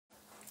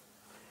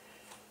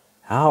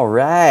All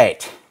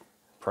right.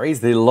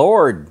 Praise the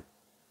Lord.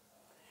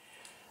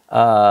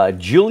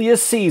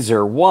 Julius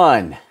Caesar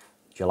won.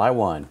 July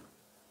 1.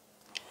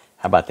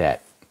 How about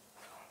that?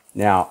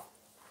 Now,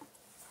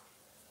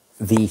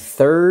 the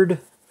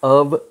 3rd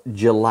of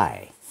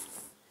July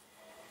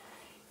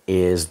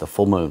is the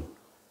full moon.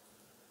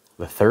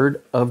 The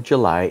 3rd of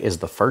July is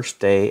the first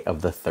day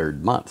of the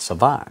 3rd month,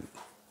 Savan,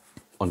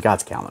 on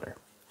God's calendar.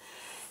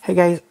 Hey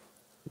guys,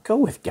 go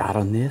with God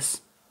on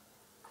this.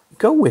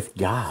 Go with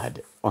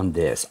God on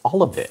this,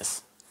 all of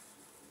this.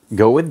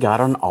 Go with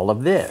God on all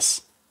of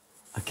this,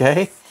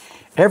 okay?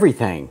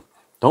 Everything.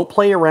 Don't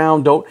play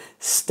around. Don't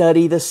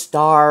study the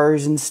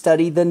stars and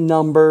study the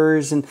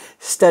numbers and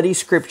study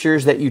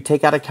scriptures that you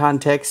take out of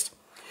context.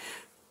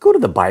 Go to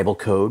the Bible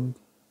code.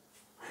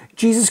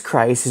 Jesus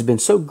Christ has been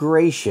so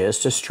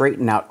gracious to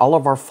straighten out all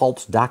of our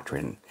false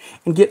doctrine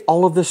and get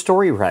all of the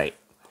story right.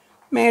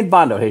 Man,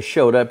 Bondo has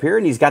showed up here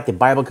and he's got the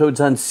Bible Codes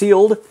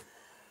Unsealed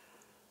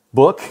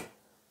book.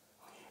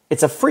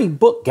 It's a free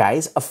book,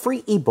 guys, a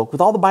free ebook with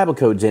all the Bible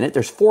codes in it.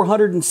 There's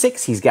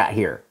 406 he's got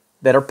here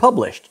that are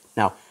published.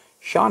 Now,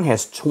 Sean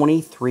has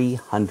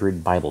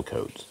 2,300 Bible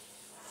codes.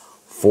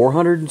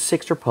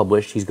 406 are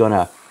published. He's going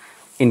to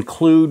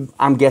include,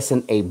 I'm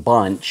guessing, a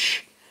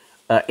bunch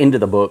into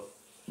the book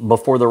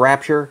before the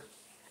rapture,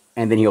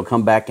 and then he'll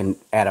come back and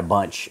add a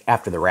bunch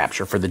after the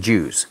rapture for the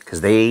Jews, because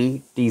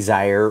they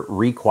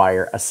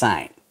require a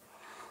sign.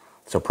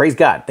 So praise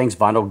God. Thanks,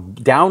 Bondo.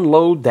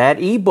 Download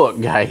that ebook,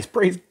 guys.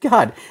 Praise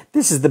God.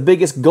 This is the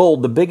biggest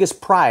gold, the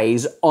biggest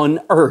prize on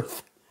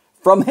earth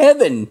from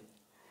heaven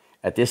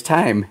at this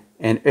time.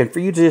 And for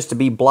you just to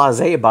be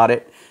blasé about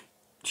it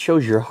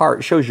shows your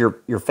heart, shows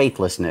your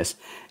faithlessness.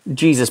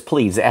 Jesus,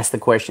 please ask the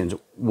questions.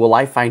 Will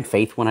I find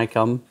faith when I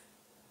come?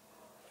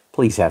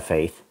 Please have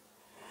faith.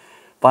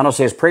 Bondo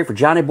says, pray for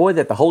Johnny Boy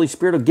that the Holy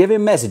Spirit will give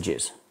him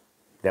messages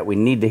that we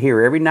need to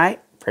hear every night.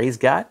 Praise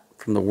God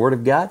from the Word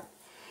of God.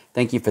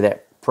 Thank you for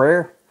that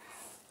prayer.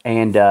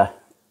 And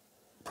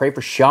pray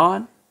for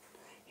Sean.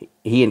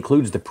 He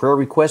includes the prayer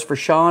request for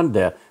Sean,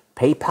 the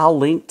PayPal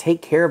link.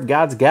 Take care of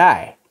God's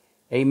guy.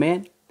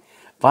 Amen.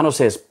 Bondo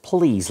says,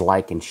 please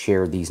like and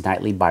share these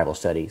nightly Bible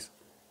studies.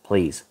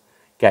 Please.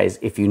 Guys,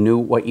 if you knew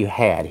what you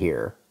had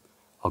here,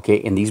 okay,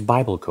 in these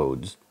Bible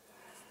codes,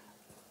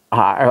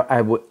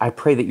 I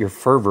pray that your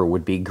fervor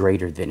would be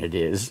greater than it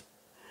is.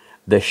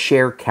 The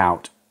share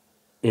count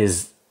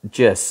is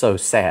just so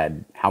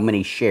sad. How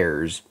many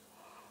shares?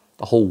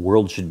 The whole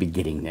world should be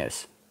getting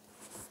this.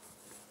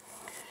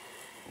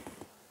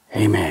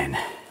 Amen.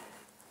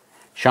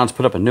 Sean's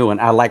put up a new one.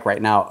 I like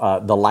right now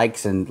the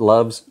likes and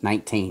loves,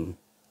 19.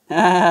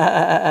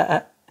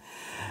 And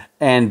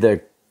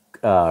the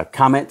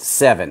comment,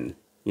 7.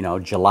 You know,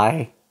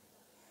 July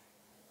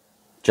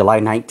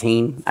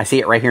 19. I see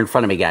it right here in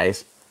front of me,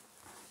 guys.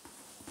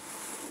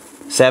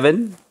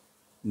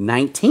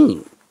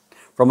 7/19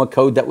 from a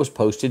code that was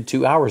posted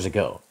 2 hours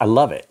ago. I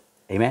love it.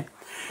 Amen.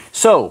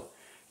 So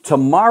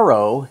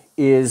tomorrow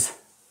is,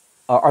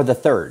 or the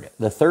 3rd.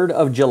 The 3rd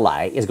of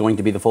July is going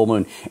to be the full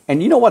moon.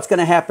 And you know what's going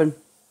to happen?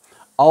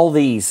 All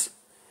these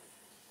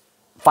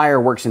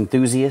fireworks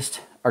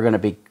enthusiasts are going to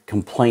be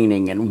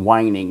complaining and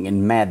whining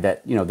and mad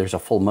that, you know, there's a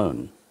full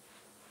moon.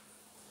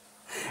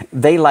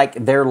 They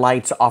like their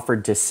lights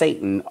offered to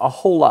Satan a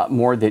whole lot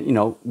more than, you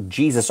know,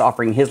 Jesus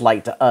offering his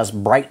light to us,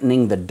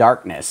 brightening the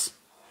darkness,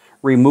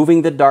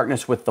 removing the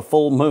darkness with the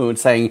full moon,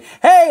 saying,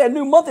 hey, a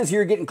new month is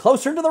here, getting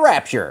closer to the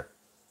rapture.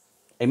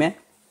 Amen.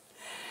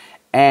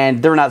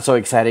 And they're not so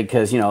excited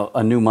because, you know,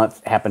 a new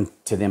month happened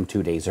to them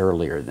 2 days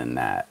earlier than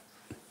that.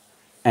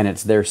 And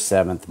it's their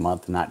 7th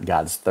month, not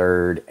God's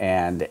 3rd.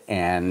 And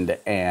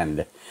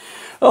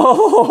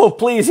oh,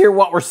 please hear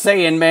what we're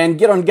saying, man.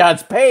 Get on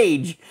God's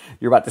page.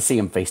 You're about to see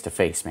him face to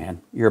face,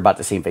 man. You're about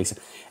to see him face.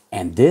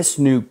 And this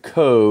new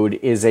code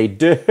is a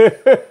doozy.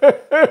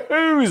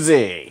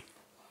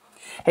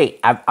 Hey,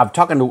 I'm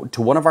talking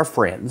to one of our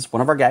friends,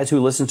 one of our guys who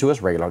listens to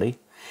us regularly.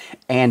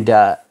 And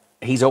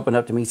he's opened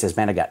up to me. He says,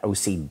 man, I got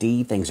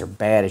OCD. Things are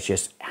bad. It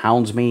just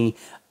hounds me.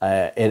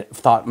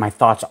 My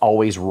thoughts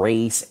always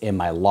race. Am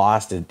I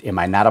lost? Am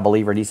I not a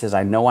believer? And he says,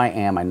 I know I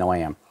am. I know I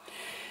am.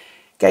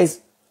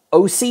 Guys,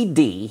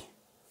 OCD,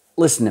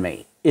 listen to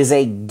me, is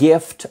a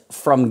gift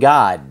from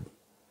God.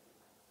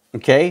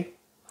 Okay?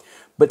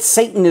 But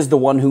Satan is the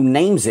one who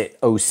names it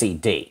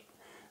OCD.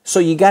 So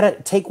you got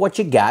to take what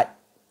you got.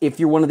 If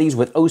you're one of these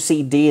with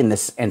OCD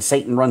and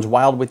Satan runs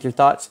wild with your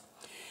thoughts,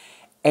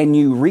 and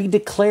you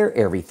redeclare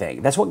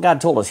everything. That's what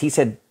God told us. He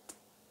said,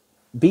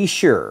 be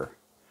sure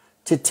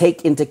to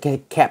take into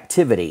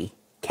captivity,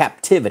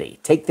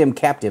 take them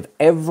captive,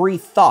 every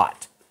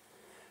thought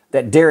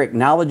that dare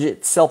acknowledge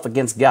itself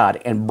against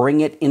God and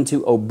bring it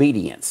into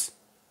obedience,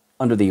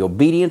 under the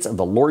obedience of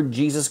the Lord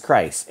Jesus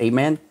Christ.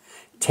 Amen?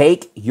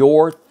 Take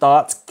your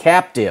thoughts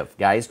captive,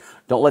 guys.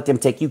 Don't let them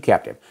take you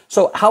captive.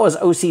 So how is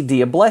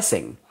OCD a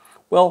blessing?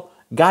 Well,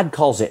 God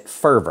calls it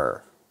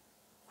fervor.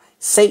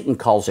 Satan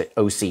calls it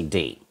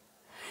OCD.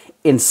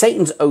 In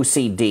Satan's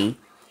OCD,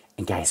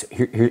 and guys,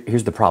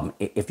 here's the problem.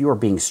 If you are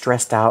being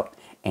stressed out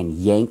and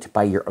yanked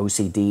by your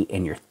OCD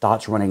and your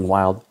thoughts running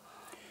wild,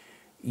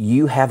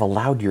 you have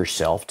allowed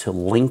yourself to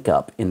link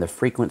up in the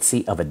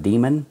frequency of a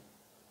demon,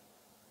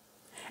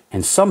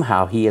 and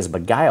somehow he has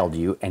beguiled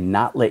you and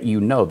not let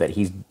you know that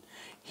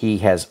he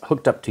has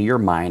hooked up to your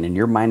mind, and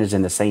your mind is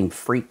in the same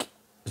freak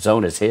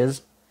zone as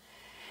his,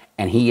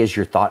 and he is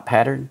your thought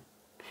pattern,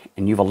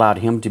 and you've allowed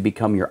him to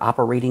become your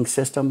operating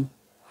system.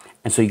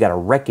 And so you got to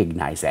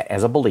recognize that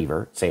as a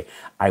believer. Say,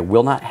 I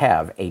will not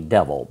have a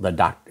devil.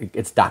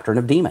 It's doctrine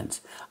of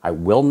demons. I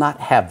will not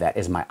have that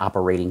as my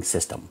operating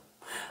system.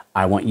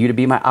 I want you to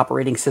be my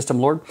operating system,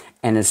 Lord.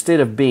 And instead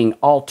of being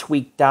all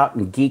tweaked out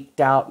and geeked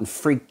out and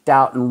freaked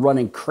out and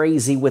running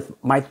crazy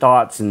with my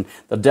thoughts and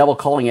the devil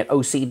calling it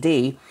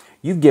OCD,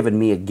 you've given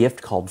me a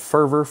gift called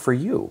fervor for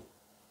you.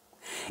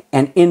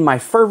 And in my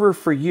fervor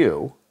for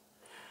you,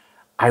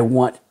 I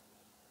want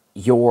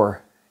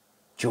your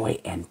joy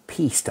and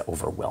peace to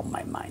overwhelm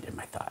my mind and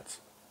my thoughts.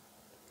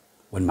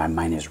 When my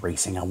mind is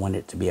racing, I want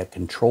it to be a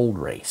controlled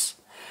race.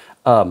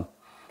 On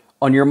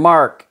your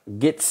mark,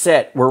 get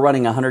set. We're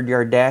running a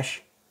 100-yard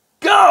dash.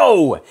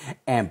 Go!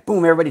 And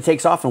boom, everybody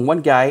takes off. And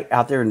one guy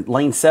out there in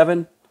lane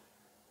 7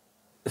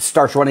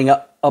 starts running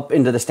up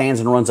into the stands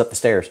and runs up the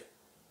stairs.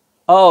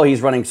 Oh,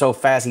 he's running so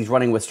fast. He's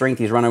running with strength.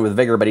 He's running with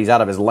vigor, but he's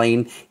out of his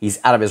lane. He's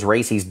out of his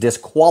race. He's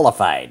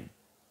disqualified.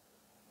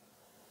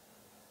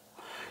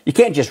 You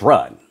can't just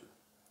run.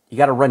 You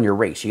got to run your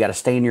race. You got to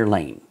stay in your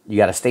lane. You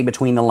got to stay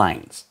between the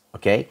lines,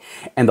 okay?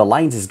 And the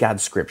lines is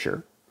God's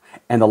scripture,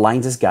 and the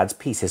lines is God's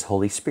peace, His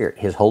Holy Spirit.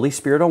 His Holy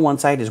Spirit on one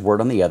side, His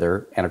Word on the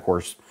other, and of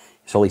course,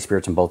 His Holy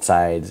Spirit's on both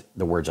sides,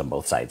 the Word's on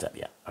both sides of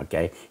you,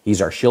 okay? He's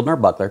our shield and our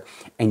buckler,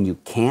 and you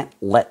can't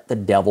let the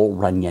devil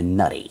run you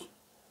nutty,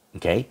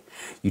 okay?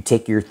 You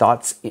take your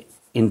thoughts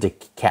into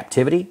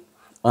captivity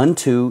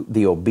unto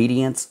the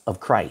obedience of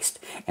Christ.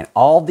 And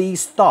all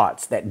these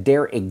thoughts that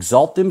dare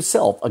exalt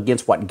themselves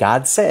against what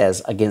God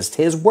says, against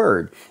His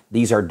Word,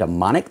 these are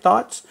demonic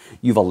thoughts.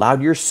 You've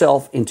allowed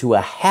yourself into a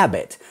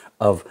habit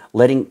of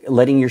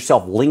letting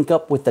yourself link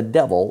up with the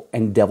devil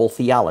and devil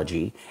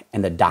theology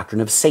and the doctrine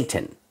of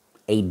Satan.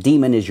 A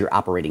demon is your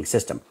operating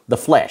system. The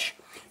flesh.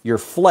 Your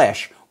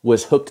flesh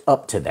was hooked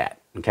up to that.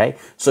 Okay?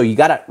 So you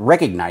got to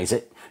recognize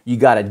it. You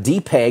got to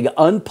depeg,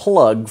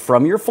 unplug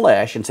from your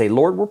flesh and say,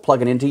 Lord, we're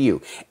plugging into you.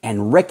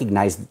 And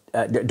recognize,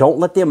 don't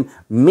let them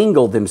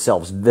mingle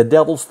themselves, the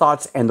devil's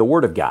thoughts and the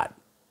Word of God.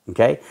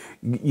 Okay?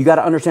 You got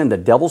to understand the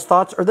devil's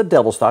thoughts are the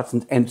devil's thoughts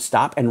and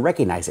stop and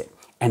recognize it.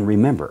 And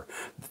remember,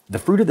 the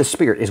fruit of the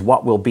Spirit is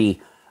what will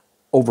be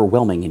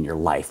overwhelming in your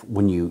life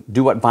when you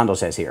do what Bondo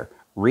says here.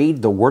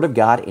 Read the Word of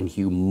God in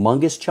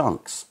humongous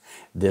chunks.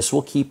 This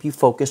will keep you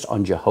focused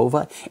on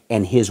Jehovah,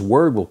 and His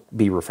Word will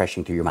be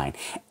refreshing to your mind.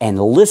 And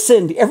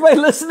listen, everybody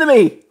listen to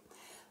me.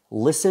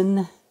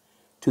 Listen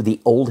to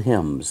the old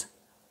hymns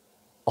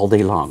all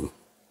day long.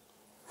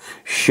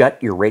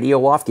 Shut your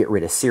radio off. Get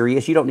rid of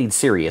Sirius. You don't need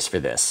Sirius for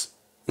this.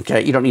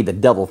 Okay? You don't need the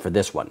devil for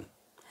this one.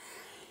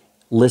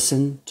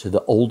 Listen to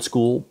the old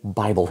school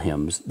Bible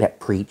hymns that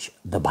preach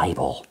the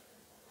Bible.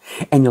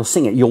 And you'll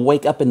sing it. You'll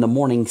wake up in the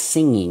morning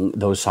singing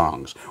those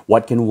songs.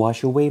 What can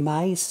wash away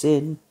my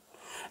sin?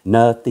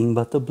 Nothing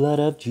but the blood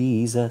of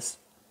Jesus.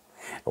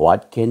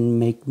 What can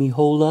make me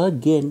whole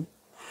again?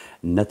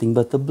 Nothing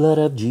but the blood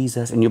of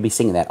Jesus. And you'll be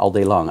singing that all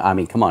day long. I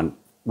mean, come on,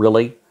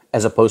 really?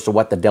 As opposed to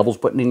what the devil's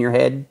putting in your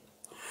head?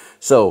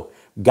 So,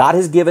 God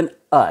has given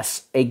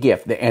us a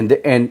gift.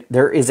 And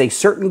there is a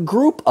certain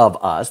group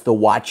of us, the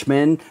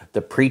watchmen,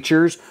 the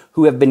preachers,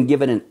 who have been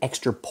given an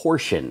extra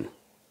portion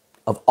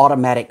of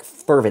automatic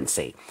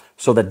fervency.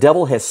 So the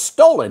devil has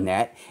stolen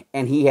that,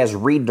 and he has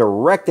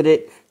redirected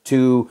it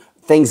to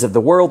things of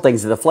the world,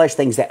 things of the flesh,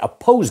 things that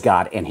oppose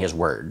God and His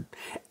Word.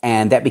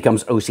 And that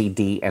becomes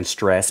OCD and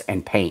stress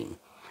and pain.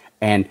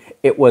 And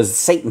it was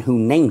Satan who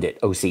named it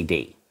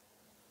OCD.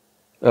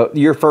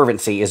 Your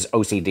fervency is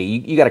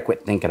OCD. You got to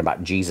quit thinking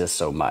about Jesus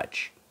so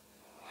much.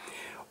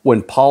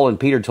 When Paul and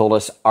Peter told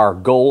us our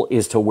goal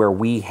is to where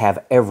we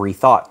have every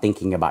thought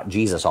thinking about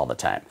Jesus all the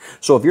time.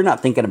 So if you're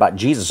not thinking about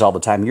Jesus all the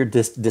time, you're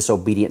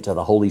disobedient to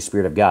the Holy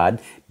Spirit of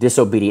God,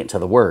 disobedient to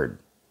the Word,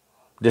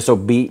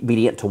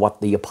 disobedient to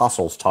what the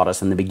apostles taught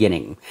us in the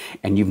beginning.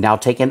 And you've now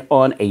taken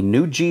on a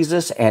new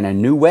Jesus and a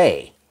new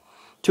way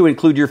to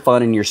include your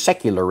fun and your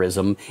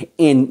secularism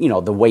in,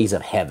 the ways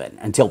of heaven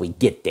until we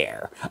get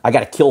there. I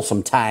got to kill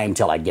some time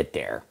till I get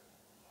there.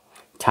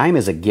 Time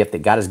is a gift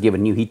that God has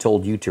given you. He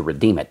told you to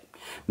redeem it.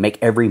 Make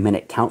every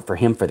minute count for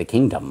Him for the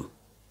kingdom.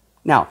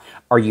 Now,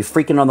 are you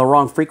freaking on the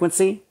wrong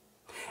frequency?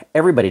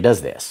 Everybody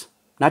does this.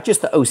 Not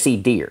just the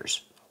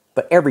OCDers,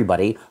 but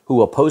everybody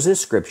who opposes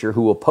Scripture,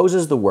 who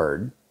opposes the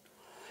Word.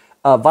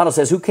 Vano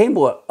says, who came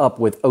up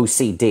with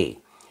OCD?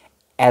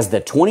 As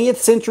the 20th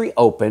century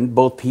opened,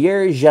 both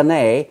Pierre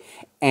Janet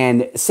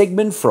and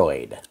Sigmund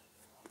Freud,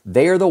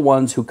 they are the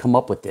ones who come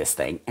up with this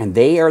thing, and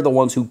they are the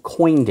ones who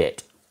coined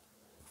it.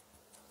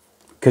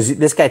 Because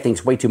this guy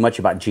thinks way too much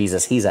about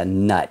Jesus. He's a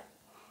nut.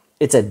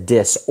 It's a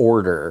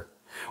disorder.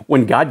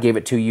 When God gave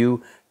it to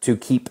you to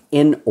keep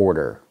in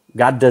order.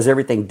 God does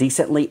everything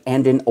decently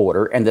and in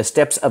order, and the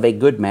steps of a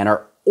good man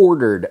are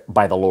ordered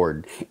by the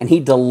Lord, and he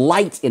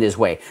delights in his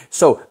way.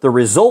 So the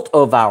result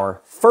of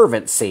our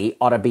fervency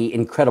ought to be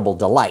incredible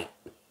delight.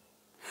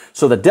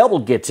 So the devil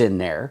gets in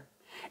there,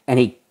 and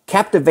he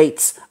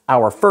captivates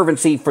our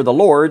fervency for the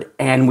Lord,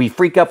 and we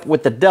freak up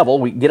with the devil.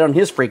 We get on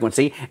his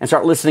frequency and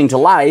start listening to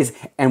lies,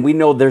 and we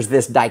know there's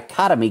this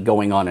dichotomy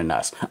going on in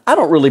us. I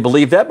don't really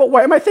believe that, but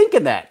why am I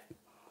thinking that?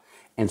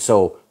 And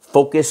so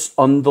focus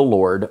on the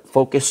Lord,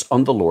 focus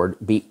on the Lord,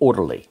 be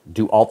orderly.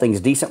 Do all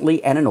things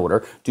decently and in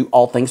order. Do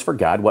all things for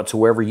God.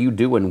 Whatsoever you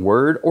do in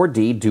word or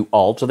deed, do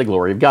all to the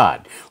glory of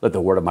God. Let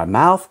the word of my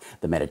mouth,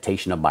 the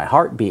meditation of my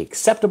heart be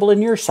acceptable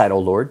in your sight, O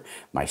Lord,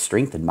 my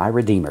strength and my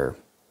Redeemer.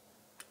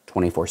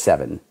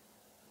 24/7.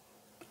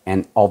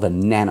 And all the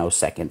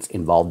nanoseconds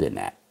involved in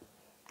that.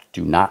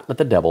 Do not let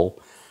the devil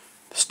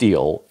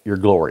steal your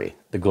glory,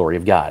 the glory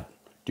of God.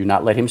 Do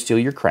not let him steal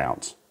your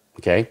crowns,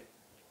 okay?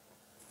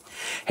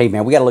 Hey,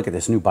 man, we got to look at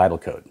this new Bible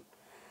code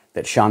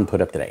that Sean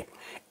put up today.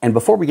 And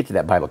before we get to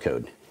that Bible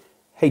code,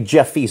 hey,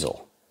 Jeff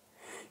Fiesel,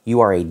 you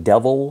are a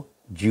devil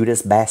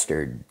Judas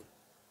bastard.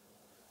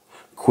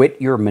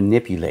 Quit your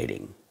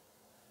manipulating.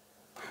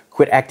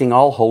 Quit acting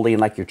all holy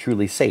and like you're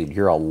truly saved.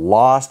 You're a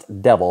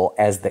lost devil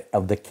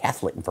of the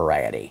Catholic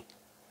variety.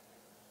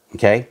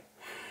 Okay?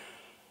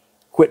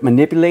 Quit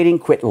manipulating,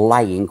 quit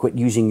lying, quit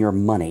using your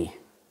money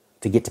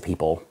to get to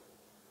people.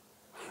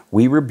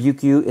 We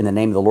rebuke you in the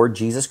name of the Lord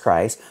Jesus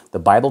Christ. The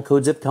Bible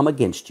codes have come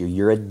against you.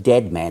 You're a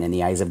dead man in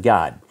the eyes of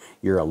God.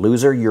 You're a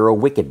loser. You're a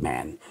wicked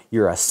man.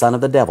 You're a son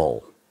of the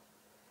devil.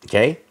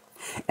 Okay?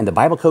 And the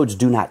Bible codes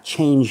do not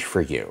change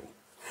for you.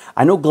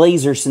 I know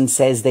Glazerson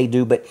says they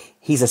do, but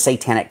he's a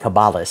satanic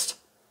Kabbalist.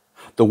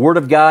 The Word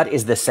of God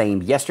is the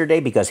same yesterday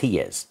because he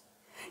is.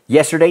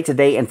 Yesterday,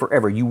 today, and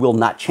forever. You will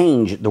not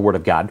change the Word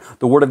of God.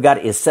 The Word of God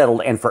is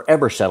settled and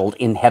forever settled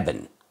in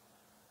heaven.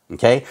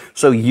 Okay?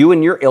 So you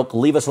and your ilk,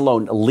 leave us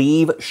alone.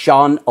 Leave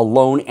Sean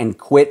alone and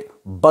quit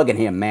bugging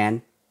him,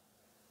 man.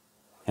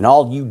 And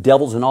all you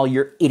devils and all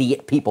your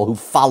idiot people who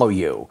follow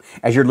you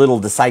as your little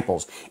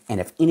disciples. And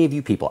if any of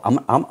you people, I'm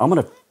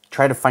going to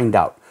try to find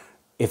out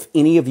if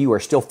any of you are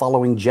still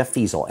following Jeff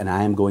Fiesel, and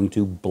I am going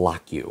to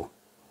block you.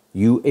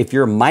 If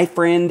you're my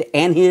friend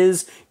and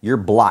his, you're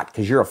blocked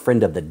because you're a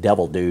friend of the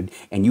devil, dude.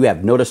 And you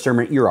have no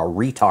discernment. You're a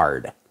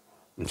retard.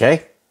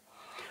 Okay?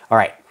 All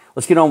right.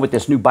 Let's get on with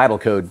this new Bible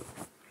code.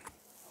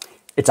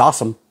 It's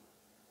awesome.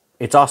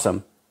 It's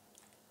awesome.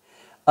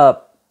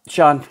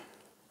 Sean,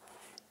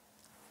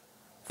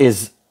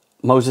 is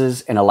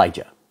Moses and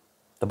Elijah.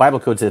 The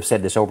Bible codes have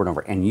said this over and over.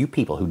 And you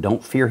people who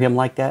don't fear him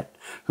like that,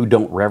 who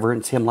don't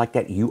reverence him like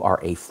that, you are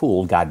a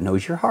fool. God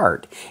knows your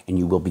heart. And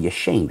you will be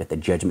ashamed at the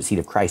judgment seat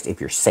of Christ if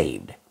you're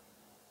saved.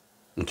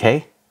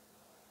 Okay?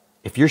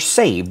 If you're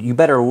saved, you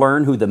better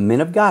learn who the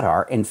men of God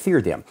are and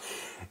fear them.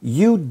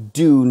 You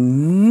do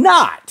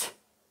not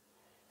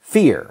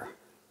fear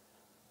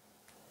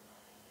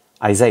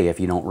Isaiah if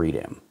you don't read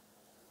him.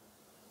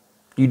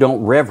 You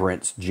don't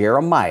reverence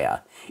Jeremiah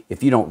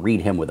if you don't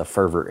read him with a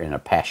fervor and a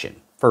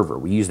passion. Fervor,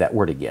 we use that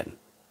word again.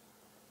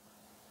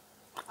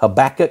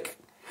 Habakkuk,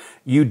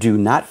 you do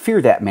not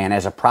fear that man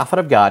as a prophet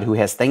of God who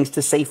has things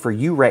to say for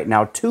you right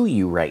now, to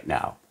you right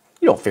now.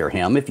 You don't fear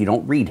him if you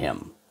don't read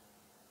him.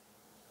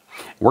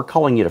 We're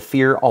calling you to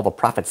fear all the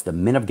prophets, the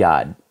men of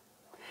God,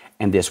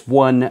 and this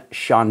one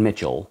Sean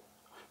Mitchell,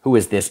 who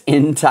is this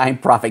end-time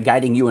prophet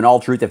guiding you in all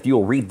truth. If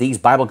you'll read these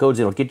Bible codes,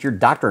 it'll get your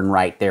doctrine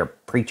right there,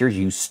 preachers,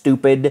 you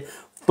stupid,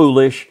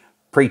 foolish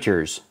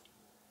preachers.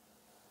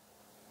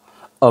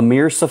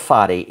 Amir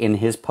Safadi, in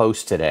his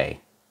post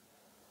today,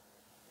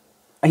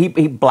 he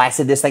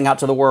blasted this thing out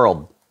to the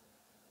world.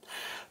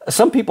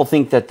 Some people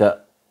think that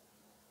the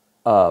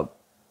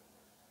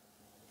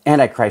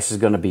Antichrist is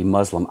going to be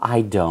Muslim.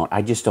 I don't.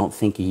 I just don't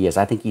think he is.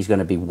 I think he's going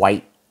to be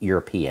white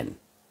European.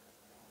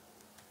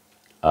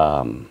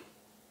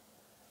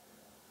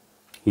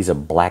 He's a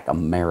black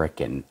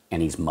American,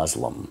 and he's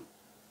Muslim.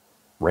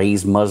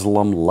 Raised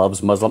Muslim,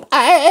 loves Muslim.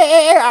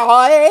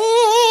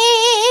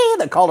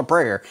 The call to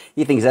prayer.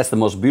 He thinks that's the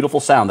most beautiful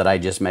sound that I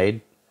just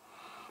made.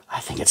 I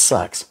think it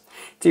sucks.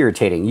 It's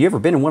irritating. You ever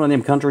been in one of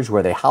them countries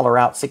where they holler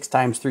out 6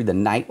 times through the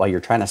night while you're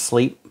trying to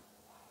sleep?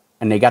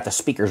 And they got the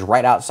speakers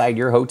right outside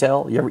your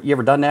hotel? You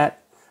ever done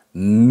that?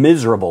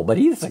 Miserable. But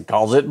he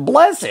calls it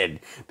blessed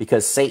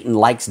because Satan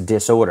likes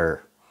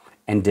disorder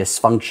and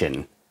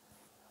dysfunction.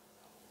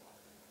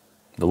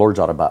 The Lord's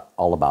all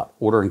about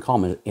order and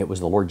calm. It was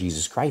the Lord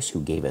Jesus Christ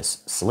who gave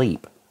us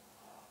sleep.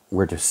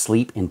 We're to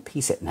sleep in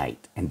peace at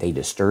night, and they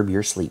disturb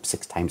your sleep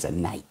 6 times a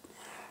night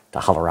to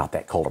holler out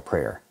that call to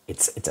prayer.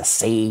 It's a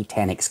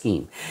satanic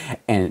scheme.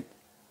 And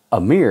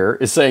Amir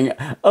is saying,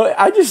 oh,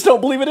 I just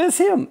don't believe it is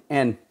him.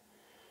 And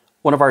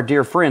one of our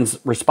dear friends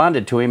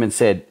responded to him and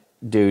said,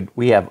 dude,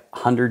 we have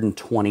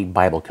 120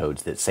 Bible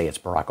codes that say it's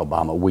Barack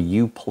Obama. Will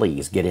you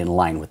please get in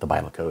line with the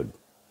Bible code?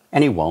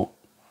 And he won't.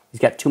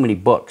 He's got too many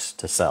books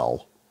to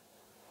sell.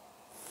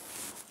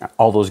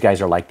 All those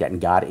guys are like that,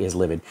 and God is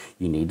livid.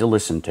 You need to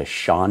listen to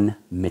Sean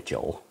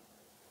Mitchell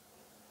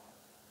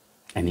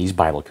and these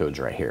Bible codes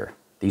right here.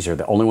 These are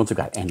the only ones who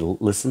got it.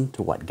 And listen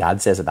to what God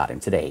says about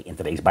him today in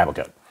today's Bible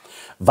code.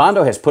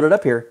 Vondo has put it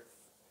up here.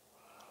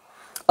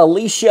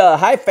 Alicia,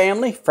 hi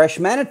family. Fresh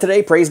manna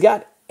today, praise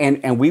God.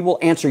 And we will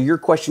answer your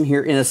question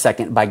here in a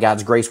second by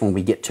God's grace when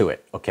we get to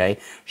it, okay?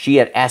 She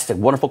had asked a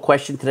wonderful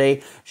question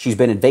today. She's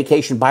been in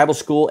vacation Bible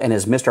school and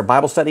has missed our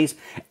Bible studies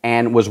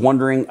and was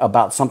wondering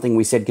about something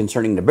we said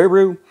concerning the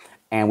Biru,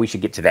 and we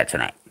should get to that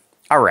tonight.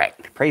 All right,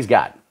 praise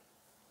God.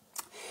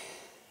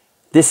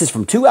 This is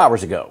from 2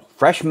 hours ago.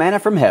 Fresh manna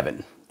from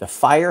heaven. The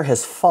fire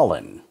has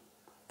fallen.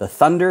 The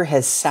thunder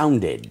has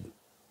sounded.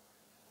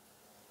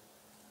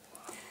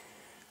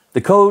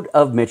 The code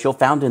of Mitchell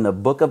found in the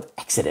book of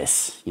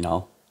Exodus, you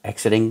know,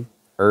 exiting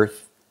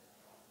earth,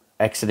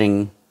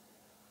 exiting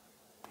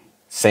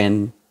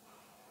sin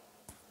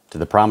to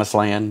the promised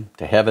land,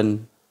 to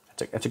heaven.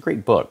 That's a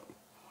great book.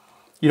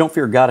 You don't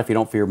fear God if you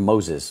don't fear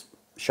Moses,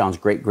 Sean's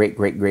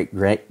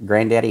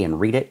great-great-great-great-granddaddy, and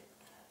read it.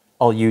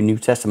 All you New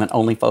Testament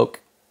only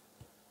folk.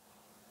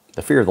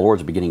 The fear of the Lord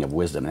is the beginning of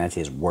wisdom, and that's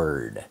his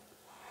word.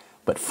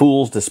 But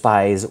fools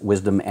despise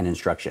wisdom and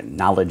instruction,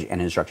 knowledge and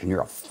instruction.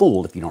 You're a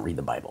fool if you don't read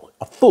the Bible.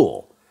 A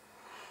fool.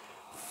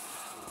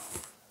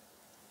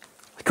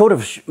 The Code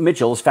of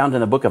Mitchell is found in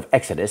the book of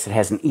Exodus. It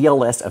has an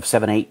ELS of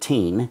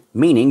 718,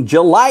 meaning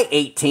July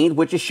 18th,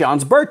 which is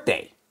Sean's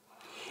birthday.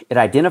 It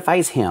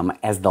identifies him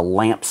as the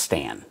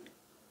lampstand.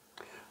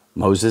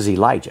 Moses,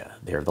 Elijah,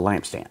 they're the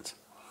lampstands.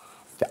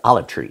 The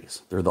olive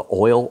trees, they're the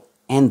oil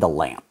and the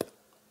lamp.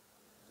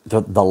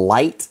 The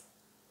light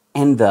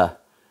and the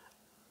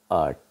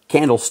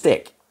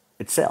candlestick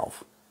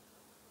itself.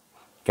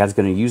 God's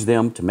going to use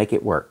them to make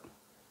it work.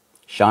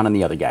 Sean and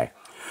the other guy.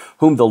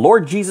 Whom the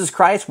Lord Jesus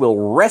Christ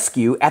will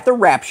rescue at the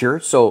rapture.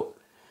 So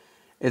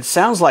it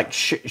sounds like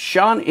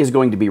Sean is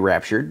going to be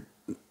raptured.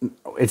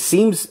 It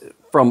seems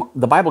from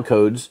the Bible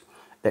codes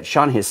that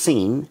Sean has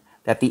seen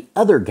that the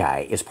other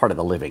guy is part of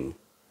the living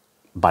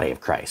body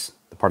of Christ.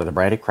 The part of the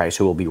bride of Christ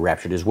who will be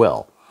raptured as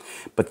well.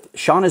 But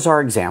Sean is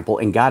our example,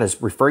 and God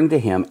is referring to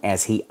him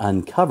as he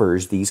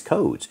uncovers these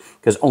codes,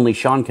 because only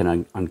Sean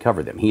can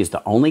uncover them. He is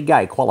the only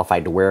guy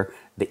qualified to wear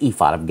the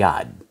ephod of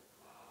God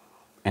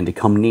and to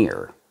come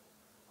near.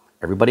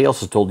 Everybody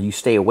else is told, you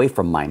stay away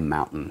from my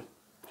mountain.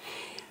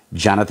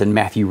 Jonathan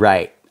Matthew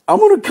Wright, I'm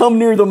going to come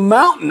near the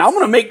mountain. I'm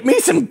going to make me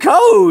some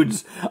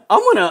codes.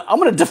 I'm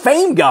going to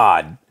defame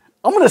God.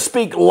 I'm going to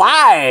speak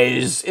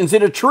lies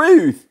instead of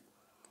truth.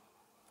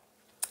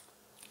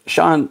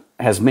 Sean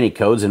has many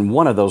codes, and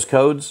one of those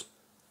codes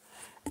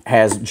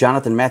has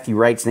Jonathan Matthew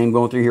Wright's name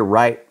going through here,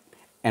 right?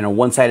 And on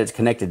one side it's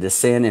connected to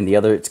sin, and the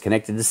other it's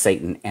connected to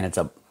Satan, and it's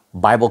a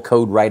Bible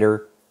code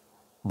writer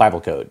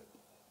Bible code.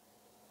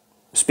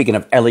 Speaking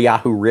of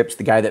Eliyahu Rips,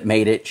 the guy that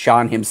made it,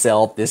 Sean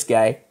himself, this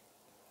guy.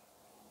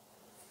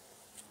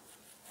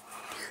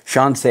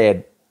 Sean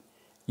said,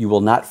 you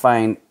will not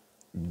find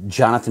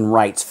Jonathan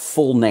Wright's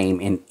full name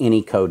in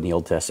any code in the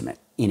Old Testament,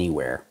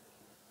 anywhere.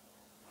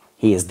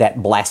 He is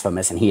that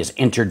blasphemous, and he has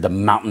entered the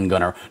mountain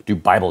gonna do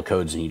Bible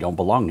codes, and you don't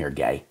belong there,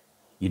 guy.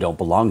 You don't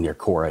belong there,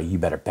 Korah. You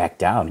better back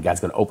down.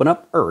 God's going to open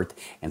up earth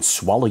and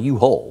swallow you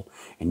whole,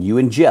 and you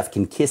and Jeff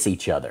can kiss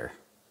each other.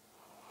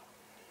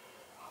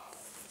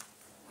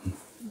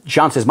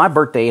 Sean says, my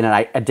birthday, and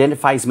it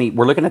identifies me.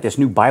 We're looking at this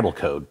new Bible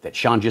code that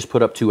Sean just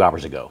put up 2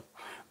 hours ago.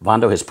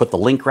 Vondo has put the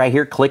link right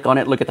here. Click on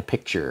it. Look at the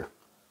picture.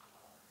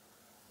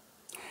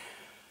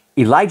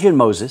 Elijah and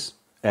Moses.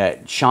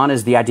 Sean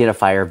is the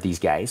identifier of these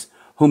guys,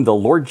 whom the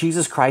Lord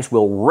Jesus Christ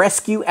will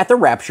rescue at the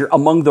rapture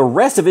among the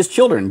rest of his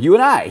children. You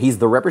and I. He's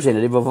the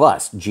representative of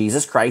us.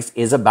 Jesus Christ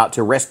is about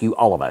to rescue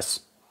all of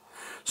us.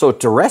 So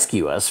to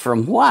rescue us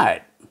from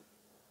what?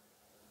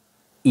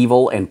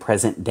 Evil and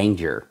present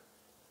danger.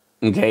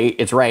 Okay,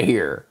 it's right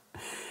here.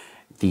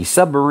 The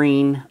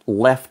submarine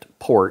left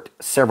port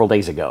several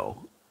days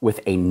ago with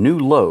a new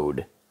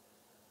load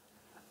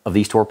of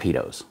these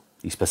torpedoes,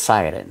 these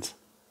Poseidons.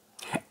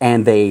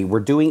 And they were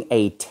doing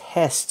a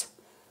test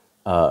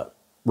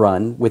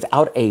run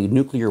without a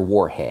nuclear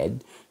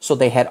warhead. So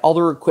they had all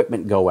their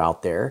equipment go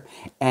out there.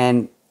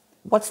 And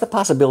what's the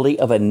possibility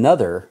of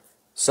another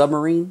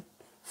submarine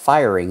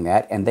firing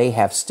that, and they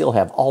still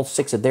have all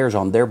 6 of theirs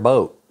on their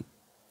boat?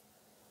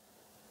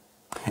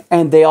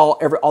 And they all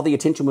the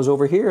attention was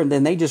over here, and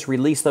then they just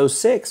released those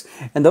 6,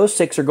 and those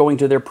 6 are going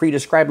to their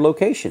pre-described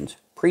locations,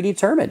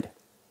 predetermined,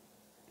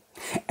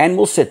 and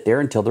will sit there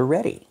until they're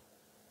ready,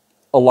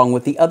 along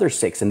with the other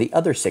 6 and the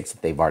other 6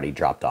 that they've already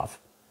dropped off.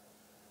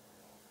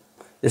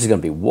 This is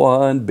going to be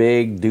one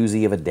big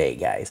doozy of a day,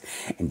 guys,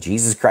 and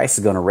Jesus Christ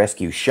is going to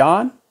rescue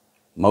Sean,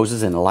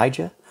 Moses, and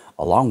Elijah,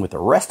 along with the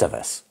rest of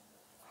us,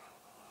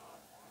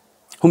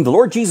 whom the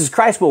Lord Jesus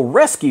Christ will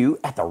rescue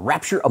at the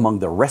rapture among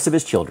the rest of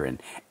his children.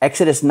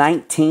 Exodus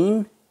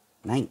 19.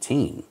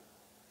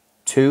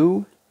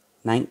 2,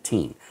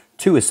 19.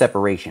 2 is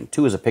separation.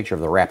 2 is a picture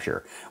of the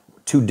rapture.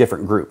 2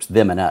 different groups,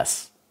 them and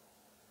us.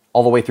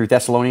 All the way through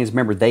Thessalonians,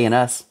 remember they and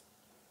us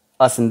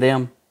and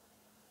them.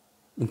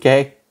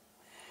 Okay?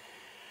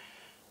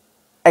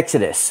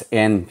 Exodus,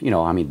 and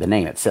the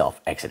name itself,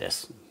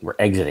 Exodus. We're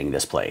exiting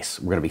this place.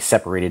 We're going to be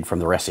separated from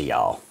the rest of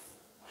y'all.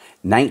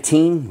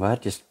 19, well,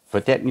 just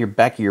put that in your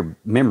back of your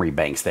memory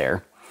banks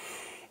there,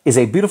 is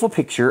a beautiful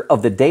picture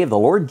of the day of the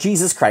Lord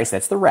Jesus Christ,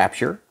 that's the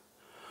rapture,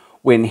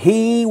 when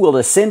he will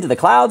ascend to the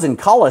clouds and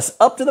call us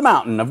up to the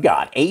mountain of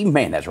God.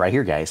 Amen. That's right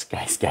here, guys.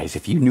 Guys,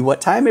 if you knew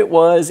what time it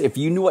was,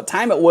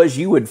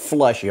 you would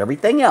flush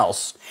everything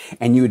else,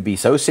 and you would be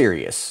so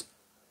serious.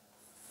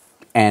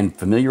 And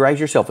familiarize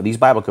yourself with these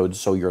Bible codes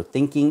so your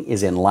thinking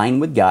is in line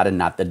with God and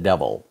not the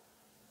devil.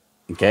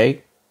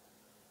 Okay?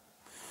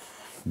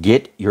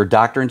 Get your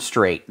doctrine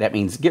straight. That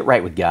means get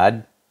right with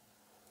God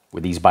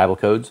with these Bible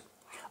codes.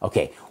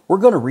 Okay, we're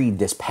going to read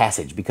this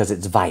passage because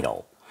it's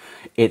vital.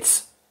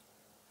 It's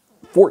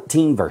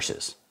 14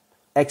 verses.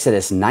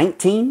 Exodus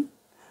 19,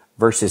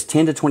 verses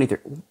 10 to 23.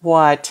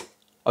 What?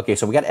 Okay,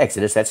 so we got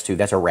Exodus, that's 2,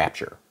 that's a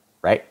rapture,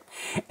 right?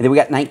 And then we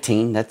got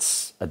 19,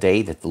 that's a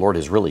day that the Lord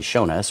has really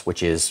shown us,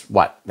 which is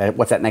what?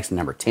 What's that next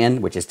number?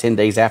 10, which is 10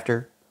 days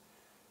after?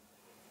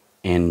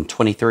 And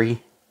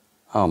 23?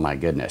 Oh my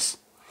goodness.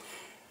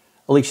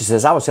 Alicia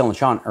says, I was telling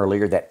Sean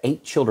earlier that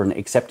 8 children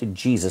accepted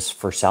Jesus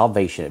for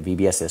salvation at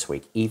VBS this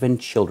week. Even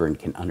children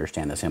can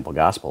understand the simple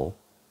gospel.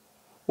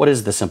 What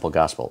is the simple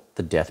gospel?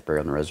 The death,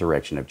 burial, and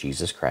resurrection of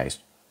Jesus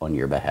Christ on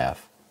your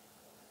behalf.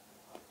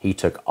 He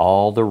took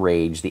all the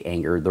rage, the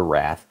anger, the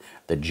wrath,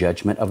 the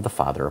judgment of the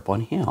Father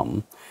upon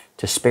him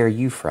to spare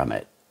you from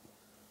it.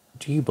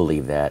 Do you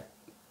believe that?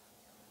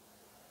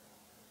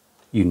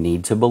 You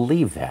need to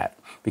believe that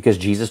because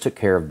Jesus took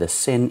care of the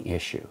sin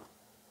issue.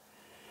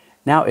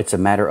 Now it's a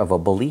matter of a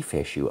belief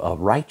issue, a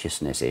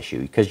righteousness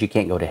issue, because you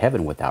can't go to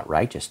heaven without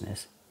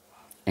righteousness.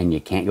 And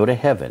you can't go to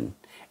heaven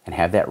and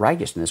have that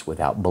righteousness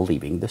without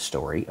believing the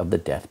story of the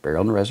death,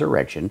 burial, and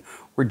resurrection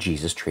where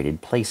Jesus traded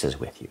places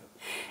with you.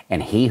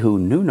 And he who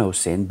knew no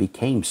sin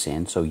became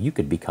sin so you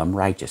could become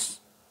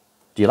righteous.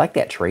 Do you like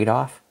that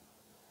trade-off?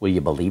 Will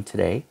you believe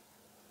today?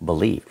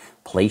 Believe.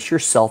 Place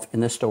yourself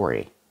in the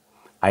story.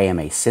 I am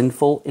a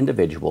sinful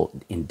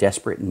individual in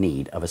desperate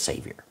need of a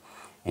Savior.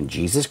 And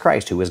Jesus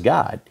Christ, who is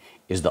God,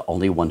 is the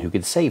only one who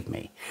could save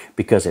me,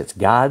 because it's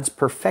God's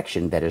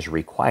perfection that is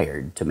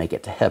required to make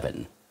it to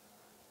heaven.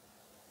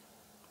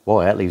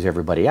 Boy, that leaves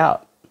everybody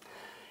out.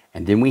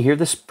 And then we hear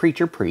this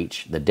preacher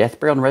preach, the death,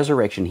 burial, and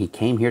resurrection. He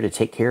came here to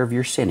take care of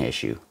your sin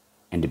issue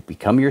and to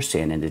become your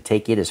sin and to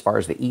take it as far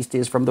as the east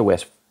is from the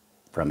west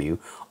from you,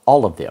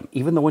 all of them,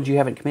 even the ones you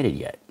haven't committed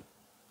yet.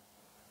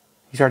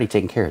 He's already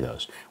taken care of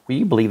those. Will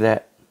you believe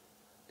that?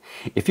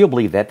 If you'll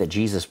believe that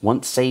Jesus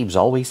once saves,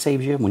 always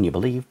saves you, when you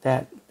believe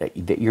that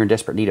you're in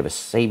desperate need of a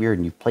Savior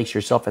and you place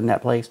yourself in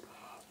that place,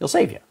 He'll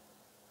save you.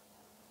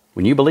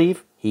 When you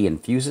believe, He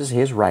infuses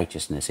His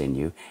righteousness in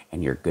you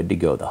and you're good to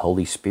go. The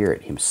Holy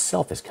Spirit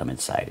Himself has come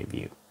inside of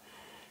you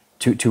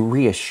to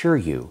reassure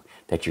you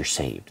that you're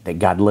saved, that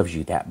God loves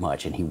you that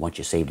much and He wants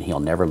you saved and He'll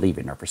never leave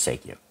you nor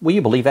forsake you. Will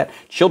you believe that?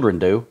 Children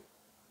do.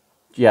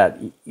 Yeah,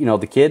 you know,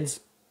 the kids,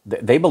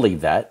 they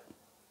believe that.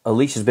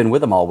 Alicia's been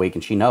with them all week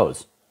and she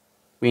knows.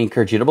 We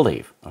encourage you to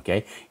believe,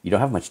 okay? You don't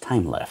have much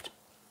time left.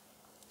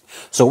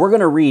 So we're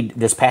going to read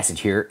this passage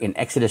here in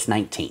Exodus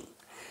 19.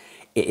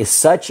 It is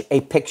such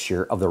a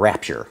picture of the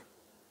rapture.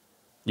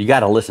 You got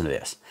to listen to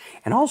this.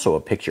 And also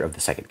a picture of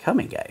the second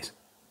coming, guys.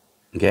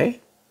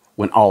 Okay?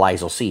 When all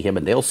eyes will see Him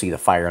and they'll see the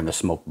fire and the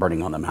smoke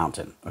burning on the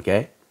mountain.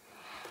 Okay?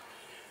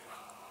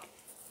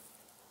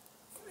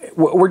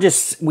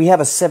 We have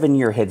a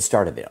 7-year head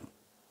start of them.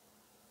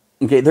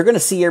 Okay, they're going to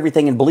see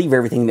everything and believe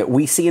everything that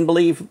we see and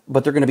believe,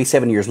 but they're going to be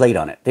 7 years late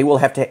on it. They will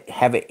have to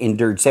have it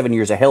endured 7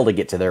 years of hell to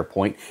get to their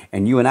point,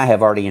 and you and I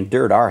have already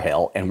endured our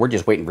hell, and we're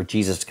just waiting for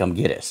Jesus to come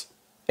get us.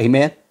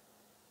 Amen?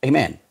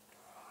 Amen.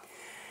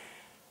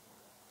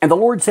 And the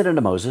Lord said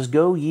unto Moses,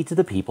 Go ye to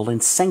the people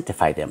and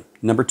sanctify them.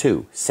 Number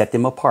 2, set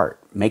them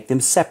apart. Make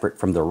them separate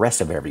from the rest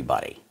of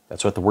everybody.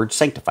 That's what the word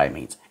sanctify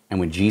means.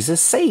 And when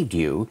Jesus saved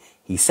you,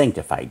 He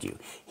sanctified you.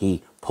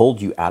 He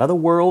pulled you out of the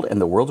world and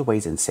the world's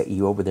ways and set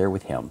you over there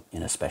with Him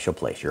in a special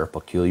place. You're a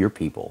peculiar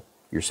people.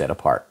 You're set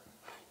apart.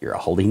 You're a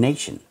holy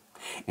nation.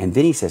 And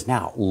then He says,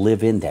 now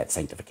live in that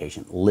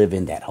sanctification. Live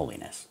in that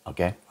holiness.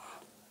 Okay?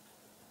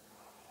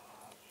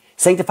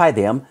 Sanctify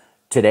them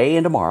today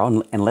and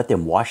tomorrow and let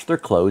them wash their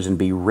clothes and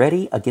be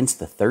ready against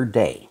the third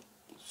day.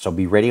 So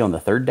be ready on the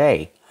third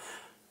day.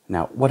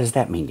 Now, what does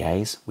that mean,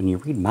 guys? When you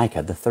read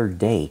Micah, the third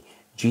day,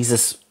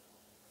 Jesus,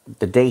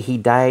 the day He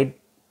died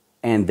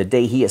and the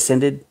day He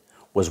ascended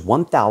was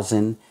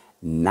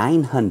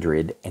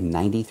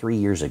 1,993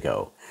 years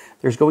ago.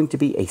 There's going to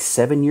be a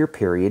 7-year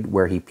period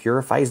where He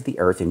purifies the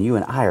earth, and you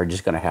and I are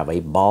just going to have a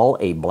ball,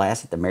 a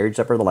blast at the marriage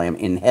supper of the Lamb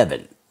in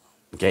heaven.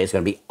 Okay, it's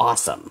going to be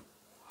awesome.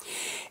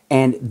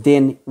 And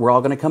then we're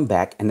all going to come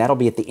back, and that'll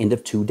be at the end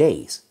of 2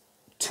 days,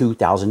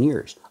 2,000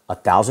 years.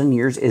 1,000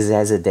 years is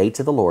as a day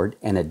to the Lord,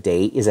 and a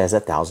day is as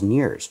 1,000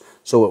 years.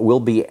 So it will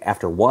be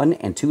after 1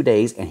 and 2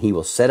 days, and He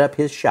will set up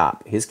His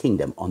shop, His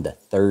kingdom, on the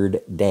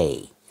third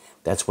day.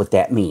 That's what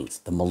that means,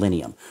 the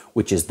millennium,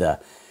 which is the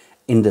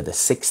end of the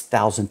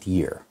 6,000th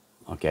year,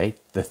 okay?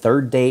 The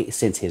third day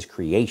since His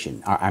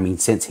creation,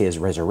 since His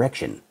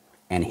resurrection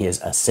and His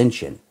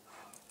ascension.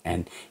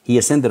 And he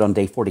ascended on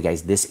day 40,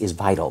 guys. This is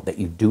vital that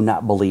you do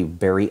not believe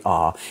Barry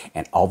Awe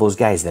and all those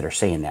guys that are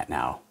saying that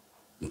now.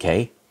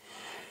 Okay?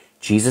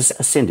 Jesus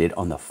ascended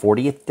on the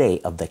 40th day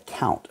of the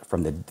count.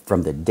 From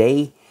the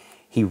day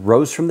he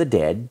rose from the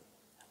dead,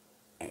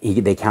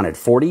 they counted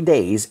 40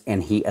 days,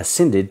 and he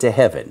ascended to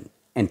heaven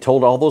and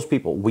told all those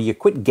people, will you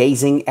quit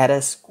gazing at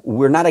us?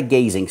 We're not a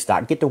gazing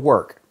stock. Get to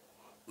work.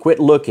 Quit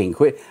looking.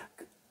 Quit.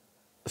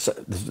 So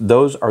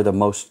those are the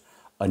most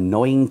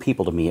annoying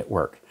people to me at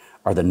work,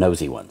 are the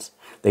nosy ones.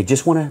 They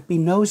just want to be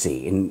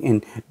nosy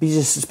and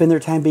just spend their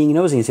time being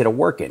nosy instead of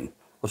working.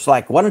 It's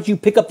like, why don't you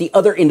pick up the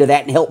other end of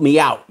that and help me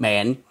out,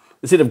 man?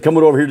 Instead of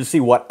coming over here to see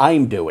what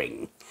I'm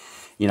doing,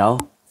 you know?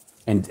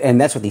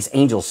 And that's what these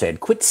angels said.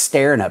 Quit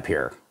staring up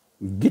here.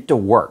 Get to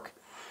work,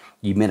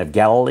 you men of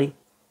Galilee.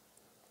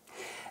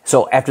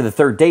 So after the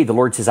third day, the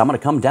Lord says, I'm going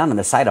to come down in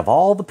the sight of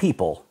all the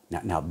people.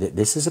 Now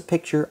this is a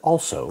picture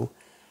also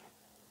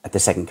at the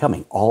second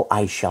coming. All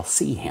eyes shall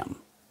see him.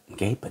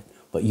 Okay,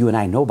 but you and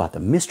I know about the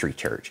mystery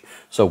church.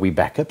 So we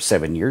back up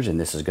 7 years, and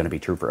this is going to be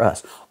true for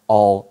us.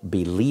 All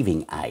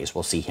believing eyes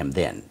will see him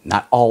then,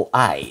 not all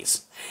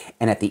eyes.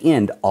 And at the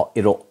end,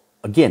 it'll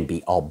again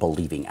be all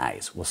believing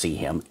eyes will see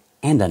him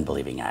and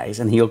unbelieving eyes,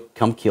 and he'll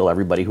come kill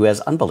everybody who has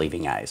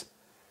unbelieving eyes.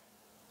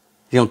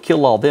 He'll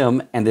kill all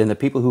them, and then the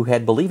people who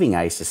had believing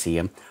eyes to see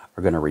him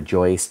are going to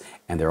rejoice,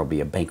 and there will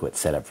be a banquet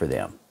set up for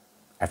them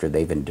after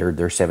they've endured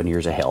their 7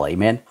 years of hell.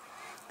 Amen?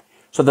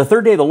 So the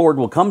third day the Lord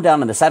will come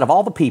down in the sight of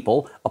all the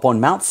people upon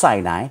Mount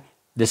Sinai.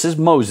 This is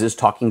Moses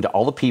talking to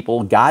all the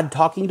people, God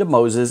talking to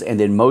Moses, and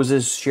then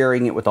Moses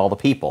sharing it with all the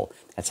people.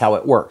 That's how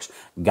it works.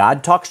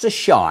 God talks to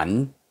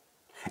Sean,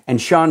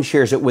 and Sean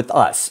shares it with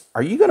us.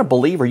 Are you going to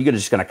believe, or are you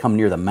just going to come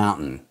near the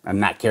mountain and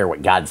not care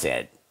what God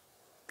said?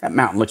 That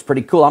mountain looks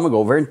pretty cool. I'm going to go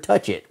over and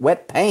touch it.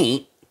 Wet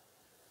paint.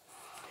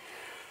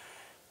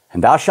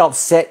 And thou shalt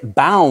set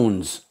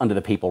bounds unto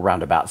the people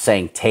round about,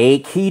 saying,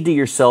 take heed to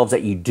yourselves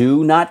that you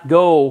do not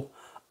go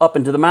up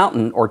into the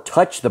mountain or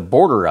touch the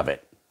border of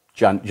it.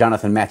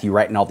 Jonathan Matthew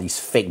writing all these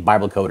fake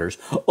Bible coders.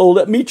 Oh,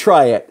 let me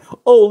try it.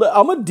 Oh,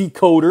 I'm a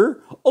decoder.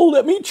 Oh,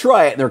 let me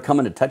try it. They're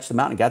coming to touch the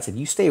mountain. God said,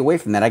 you stay away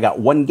from that. I got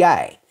one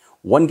guy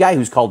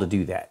who's called to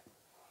do that.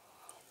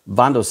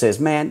 Vondo says,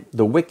 man,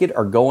 the wicked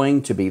are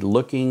going to be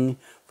looking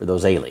for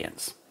those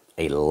aliens.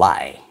 A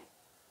lie.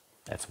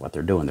 That's what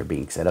they're doing. They're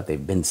being set up.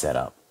 They've been set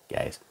up,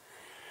 guys.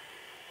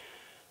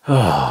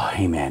 Oh,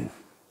 amen.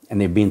 And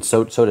they've been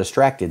so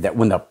distracted that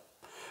when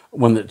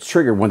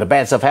the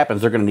bad stuff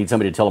happens, they're going to need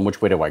somebody to tell them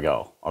which way do I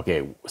go.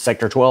 Okay,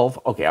 Sector 12?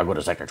 Okay, I'll go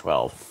to Sector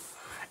 12.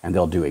 And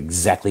they'll do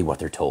exactly what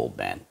they're told,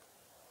 man.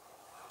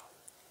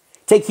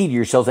 Take heed to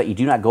yourselves that you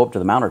do not go up to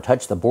the mount or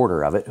touch the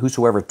border of it.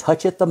 Whosoever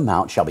toucheth the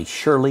mount shall be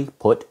surely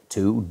put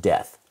to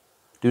death.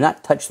 Do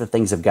not touch the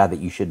things of God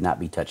that you should not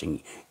be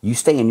touching. You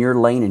stay in your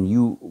lane and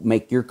you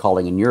make your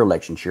calling and your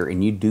election sure,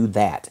 and you do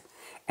that.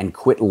 And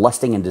quit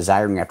lusting and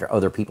desiring after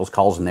other people's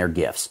calls and their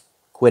gifts.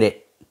 Quit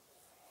it.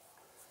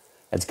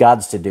 That's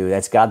God's to do.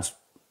 That's God's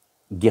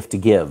gift to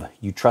give.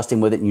 You trust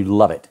him with it and you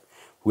love it.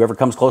 Whoever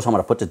comes close, I'm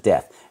going to put to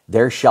death.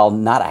 There shall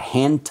not a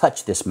hand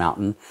touch this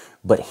mountain,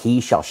 but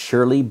he shall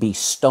surely be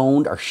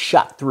stoned or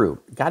shot through.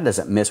 God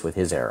doesn't miss with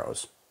his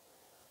arrows.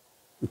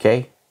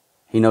 Okay?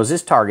 He knows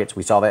his targets.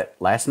 We saw that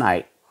last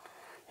night.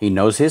 He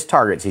knows his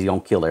targets. He's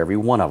going to kill every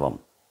one of them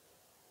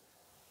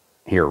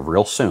here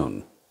real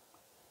soon.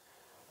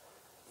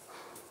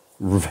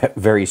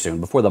 Very soon.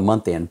 Before the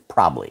month end,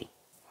 probably.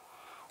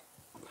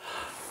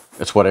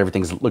 That's what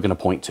everything's looking to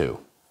point to.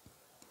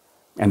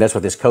 And that's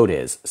what this code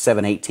is,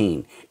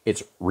 718.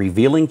 It's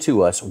revealing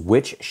to us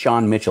which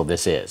Sean Mitchell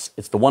this is.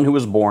 It's the one who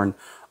was born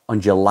on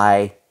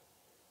July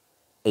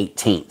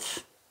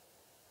 18th.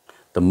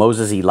 The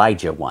Moses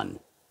Elijah one.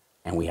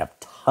 And we have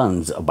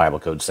tons of Bible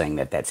codes saying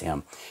that that's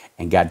him.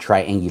 And God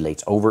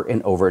triangulates over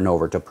and over and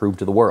over to prove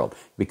to the world,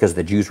 because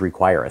the Jews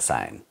require a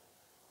sign.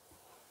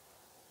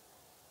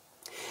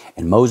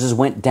 And Moses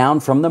went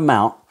down from the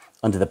mount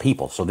unto the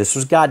people. So this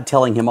was God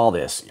telling him all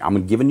this.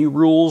 I'm giving you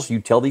rules.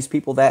 You tell these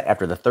people that.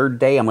 After the third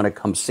day, I'm going to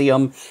come see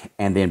them.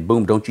 And then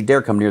boom, don't you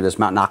dare come near this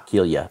mountain. I'll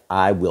kill you.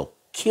 I will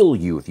kill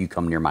you if you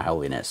come near my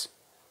holiness.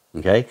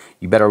 Okay?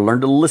 You better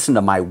learn to listen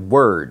to my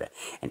word.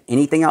 And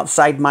anything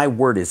outside my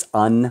word is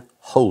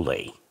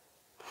unholy.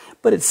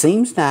 But it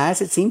seems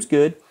nice. It seems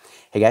good.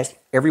 Hey guys,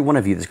 every one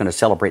of you that's going to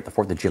celebrate the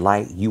 4th of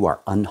July, you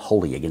are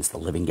unholy against the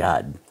living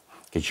God.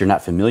 Because you're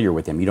not familiar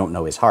with him. You don't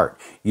know his heart.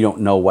 You don't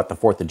know what the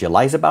 4th of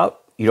July is about.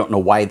 You don't know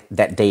why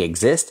that day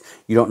exists.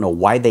 You don't know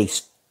why they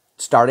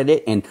started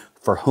it and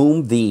for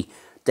whom the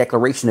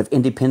Declaration of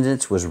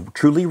Independence was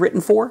truly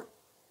written for.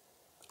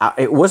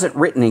 It wasn't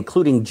written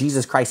including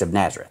Jesus Christ of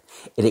Nazareth.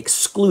 It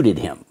excluded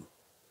him.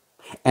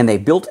 And they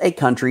built a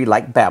country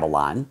like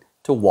Babylon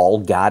to wall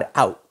God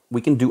out.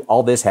 We can do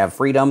all this, have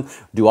freedom,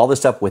 do all this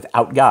stuff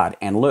without God.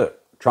 And look,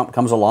 Trump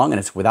comes along and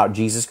it's without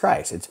Jesus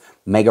Christ. It's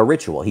mega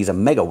ritual. He's a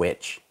mega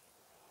witch.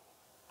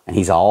 And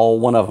he's all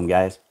one of them,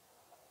 guys.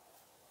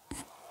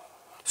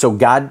 So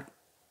God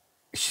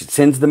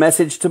sends the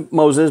message to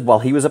Moses while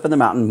he was up in the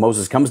mountain.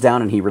 Moses comes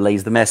down and he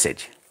relays the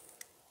message.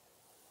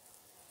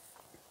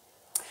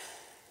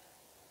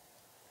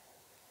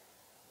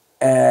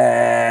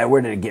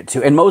 where did it get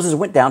to? And Moses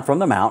went down from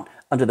the mount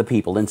unto the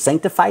people and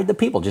sanctified the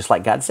people, just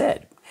like God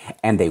said.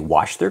 And they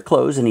washed their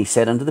clothes, and he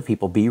said unto the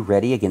people, be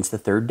ready against the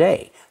third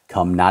day.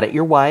 Come not at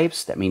your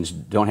wives. That means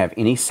don't have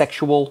any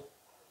sexual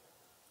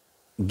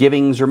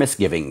givings or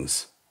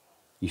misgivings.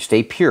 You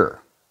stay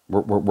pure.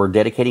 We're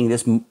dedicating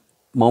this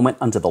moment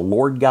unto the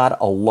Lord God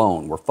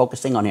alone. We're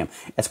focusing on him.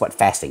 That's what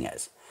fasting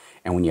is.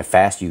 And when you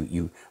fast,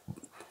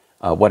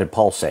 what did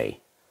Paul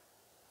say?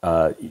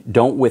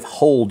 Don't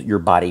withhold your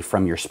body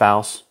from your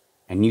spouse.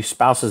 And you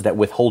spouses that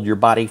withhold your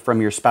body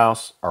from your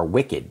spouse are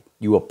wicked.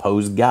 You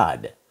oppose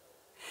God.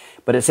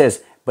 But it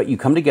says, but you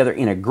come together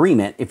in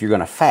agreement if you're going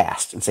to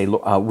fast and say,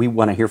 we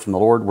want to hear from the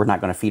Lord. We're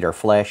not going to feed our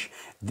flesh.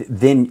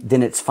 Then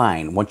it's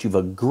fine once you've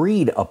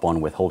agreed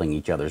upon withholding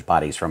each other's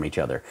bodies from each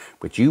other.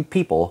 But you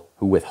people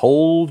who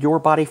withhold your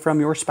body from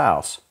your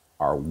spouse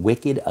are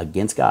wicked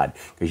against God,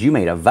 because you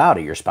made a vow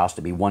to your spouse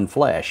to be one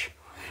flesh.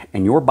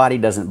 And your body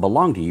doesn't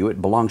belong to you.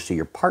 It belongs to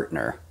your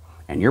partner.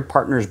 And your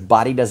partner's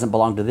body doesn't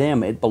belong to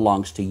them. It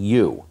belongs to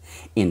you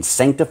in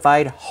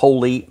sanctified,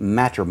 holy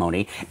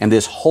matrimony. And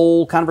this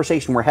whole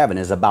conversation we're having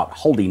is about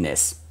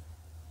holiness.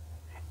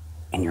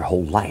 And your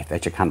whole life,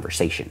 that's your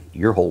conversation.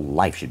 Your whole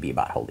life should be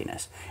about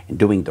holiness and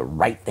doing the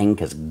right thing,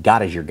 because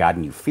God is your God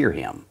and you fear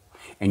him.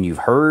 And you've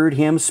heard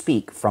him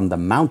speak from the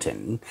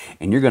mountain,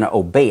 and you're going to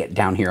obey it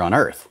down here on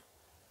earth.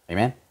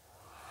 Amen?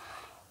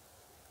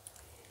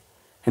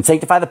 And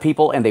sanctify the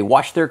people, and they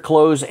washed their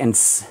clothes, and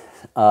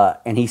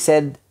he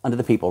said unto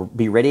the people,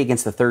 be ready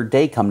against the third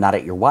day, come not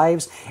at your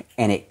wives.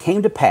 And it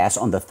came to pass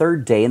on the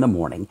third day in the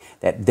morning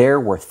that there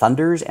were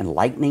thunders and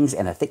lightnings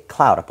and a thick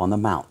cloud upon the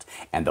mount,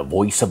 and the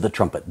voice of the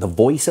trumpet. The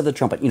voice of the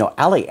trumpet. You know,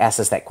 Ali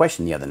asked us that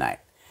question the other night.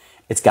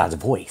 It's God's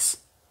voice.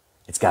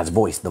 It's God's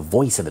voice. The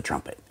voice of the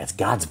trumpet. That's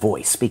God's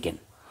voice speaking.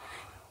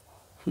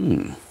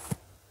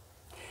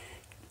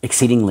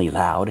 Exceedingly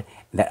loud,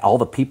 that all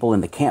the people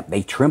in the camp,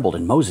 they trembled,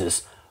 and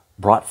Moses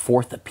brought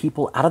forth the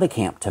people out of the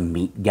camp to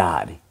meet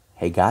God.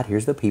 Hey, God,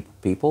 here's the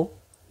people.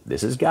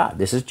 This is God.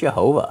 This is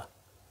Jehovah.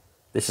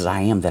 This is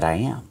I am that I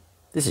am.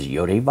 This is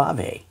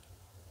Yod-Vave.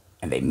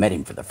 And they met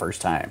him for the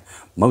first time.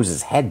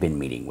 Moses had been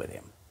meeting with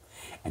him.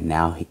 And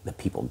now the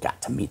people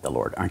got to meet the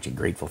Lord. Aren't you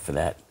grateful for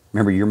that?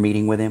 Remember your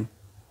meeting with him?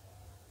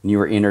 And you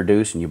were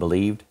introduced and you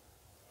believed?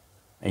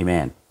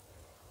 Amen.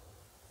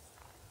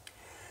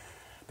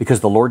 Because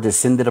the Lord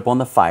descended upon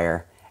the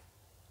fire,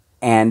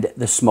 and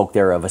the smoke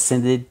thereof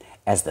ascended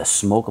as the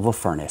smoke of a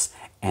furnace,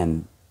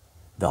 and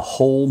the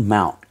whole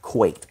mount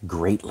quaked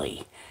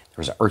greatly. There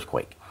was an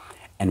earthquake.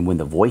 And when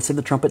the voice of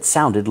the trumpet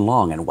sounded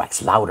long and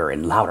waxed louder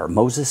and louder,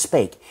 Moses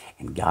spake,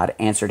 and God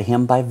answered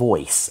him by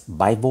voice,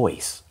 by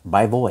voice,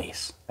 by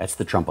voice. That's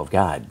the trump of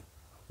God.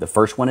 The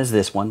first one is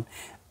this one.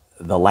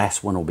 The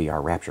last one will be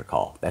our rapture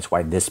call. That's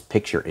why this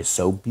picture is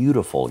so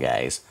beautiful,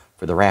 guys,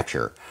 for the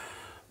rapture.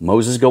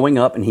 Moses going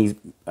up, and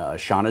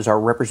Sean is our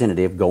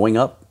representative going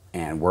up,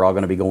 and we're all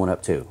going to be going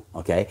up too,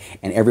 okay?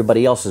 And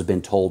everybody else has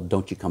been told,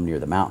 don't you come near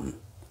the mountain.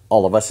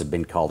 All of us have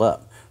been called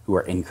up who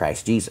are in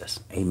Christ Jesus.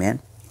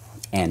 Amen?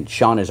 And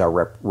Sean is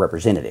our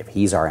representative.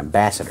 He's our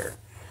ambassador,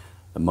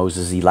 the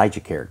Moses-Elijah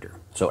character.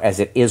 So as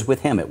it is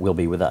with him, it will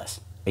be with us.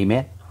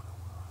 Amen?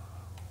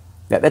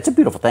 That's a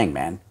beautiful thing,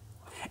 man.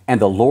 And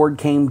the Lord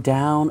came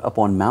down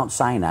upon Mount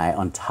Sinai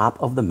on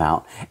top of the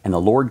mount, and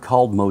the Lord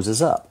called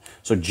Moses up.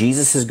 So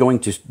Jesus is going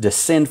to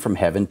descend from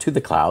heaven to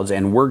the clouds,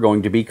 and we're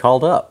going to be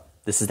called up.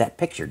 This is that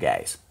picture,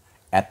 guys,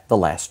 at the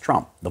last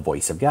trump, the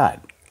voice of God.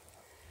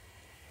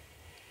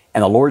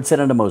 And the Lord said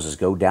unto Moses,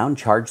 go down,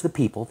 charge the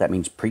people. That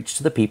means preach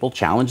to the people,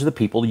 challenge the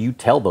people. You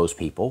tell those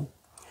people,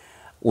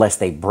 lest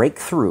they break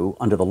through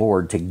unto the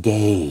Lord to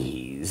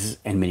gaze,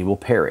 and many will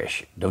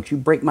perish. Don't you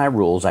break my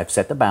rules. I've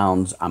set the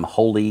bounds. I'm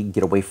holy.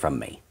 Get away from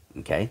me.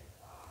 Okay?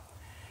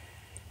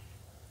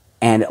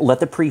 And let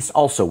the priests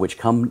also, which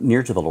come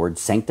near to the Lord,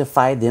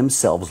 sanctify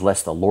themselves,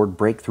 lest the Lord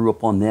break through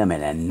upon them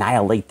and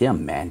annihilate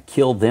them, man.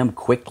 Kill them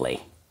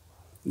quickly.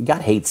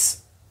 God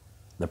hates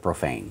the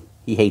profane.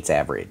 He hates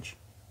average.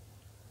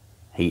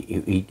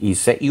 He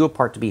set you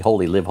apart to be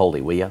holy. Live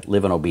holy, will you?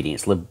 Live in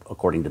obedience. Live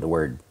according to the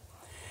word.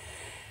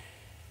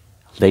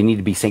 They need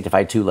to be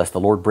sanctified too, lest the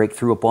Lord break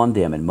through upon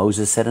them. And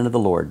Moses said unto the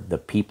Lord, the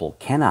people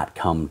cannot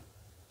come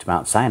to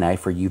Mount Sinai,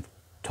 for you've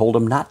told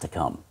them not to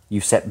come.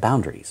 You've set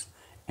boundaries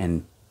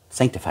and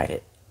sanctified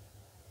it.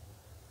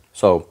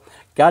 So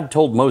God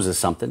told Moses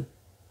something,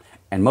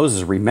 and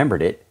Moses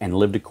remembered it and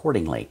lived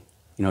accordingly.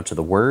 You know, to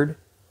the word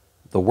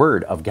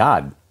of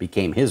God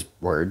became his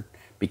word,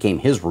 became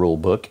his rule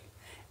book.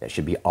 That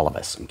should be all of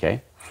us,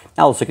 okay?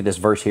 Now let's look at this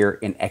verse here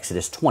in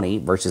Exodus 20,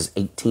 verses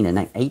 18 and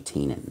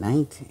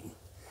 19.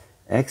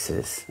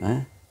 Exodus,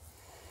 huh?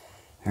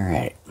 All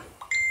right.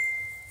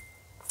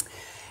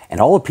 And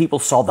all the people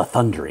saw the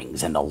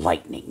thunderings and the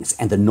lightnings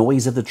and the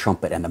noise of the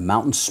trumpet and the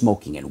mountain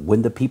smoking. And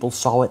when the people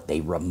saw it, they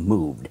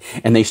removed.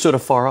 And they stood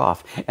afar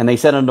off. And they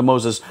said unto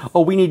Moses,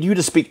 oh, we need you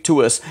to speak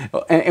to us.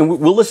 And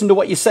we'll listen to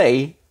what you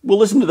say. We'll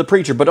listen to the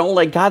preacher, but don't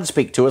let God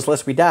speak to us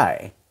lest we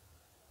die.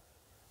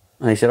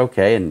 And they said,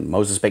 okay. And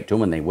Moses spake to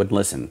them, and they wouldn't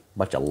listen.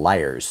 Bunch of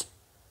liars.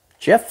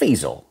 Jeff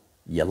Fiesel,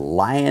 you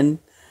lying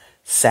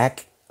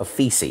sack of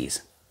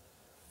feces.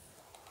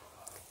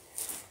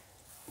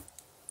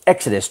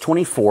 Exodus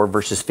 24,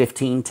 verses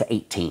 15 to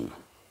 18.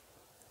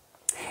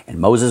 And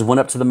Moses went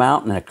up to the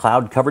mount, and a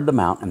cloud covered the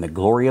mount, and the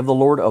glory of the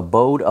Lord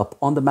abode up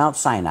on the Mount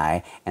Sinai,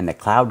 and the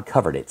cloud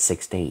covered it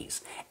 6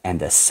 days. And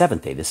the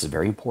seventh day, this is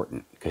very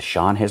important, because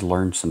Sean has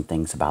learned some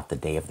things about the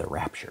day of the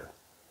rapture.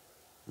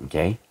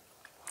 Okay?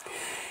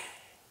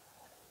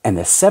 And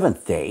the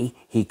seventh day,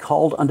 he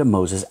called unto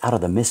Moses out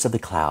of the midst of the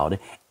cloud,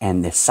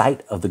 and the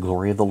sight of the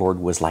glory of the Lord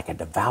was like a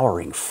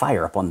devouring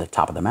fire upon the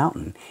top of the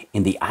mountain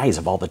in the eyes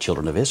of all the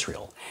children of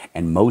Israel.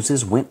 And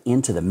Moses went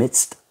into the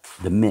midst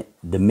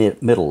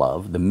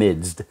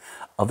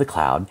of the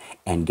cloud,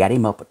 and got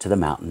him up to the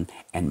mountain,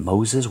 and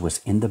Moses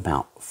was in the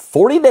mount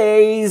 40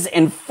 days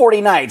and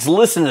 40 nights.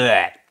 Listen to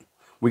that.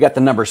 We got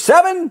the number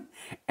 7,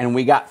 and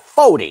we got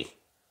 40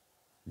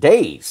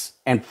 days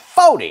and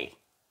 40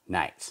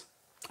 nights.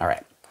 All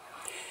right.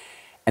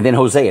 And then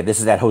Hosea, this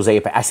is that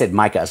Hosea. I said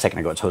Micah a second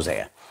ago, it's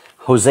Hosea.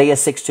 Hosea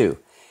 6:2.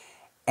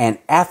 And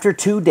after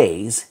 2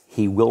 days,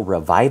 he will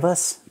revive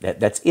us.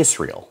 That's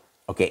Israel.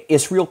 Okay,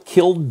 Israel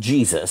killed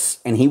Jesus,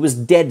 and he was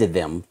dead to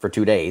them for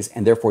 2 days,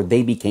 and therefore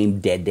they became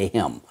dead to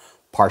him,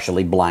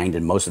 partially blind,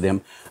 and most of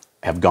them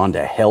have gone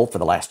to hell for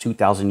the last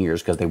 2,000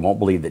 years because they won't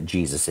believe that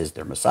Jesus is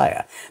their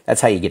Messiah.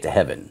 That's how you get to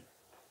heaven.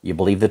 You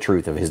believe the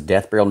truth of his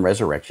death, burial, and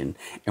resurrection,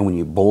 and when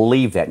you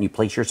believe that and you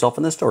place yourself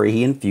in the story,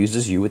 he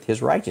infuses you with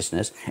his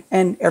righteousness,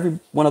 and every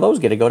one of those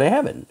get to go to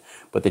heaven.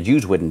 But the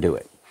Jews wouldn't do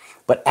it.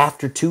 But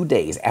after 2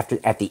 days, at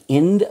the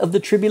end of the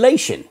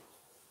tribulation,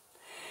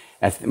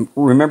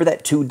 remember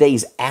that 2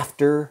 days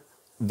after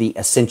the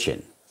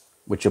ascension,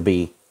 which will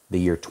be the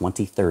year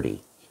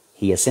 2030.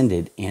 He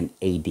ascended in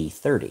AD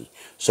 30.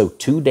 So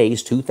 2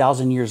 days,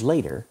 2,000 years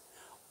later,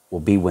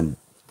 will be when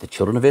the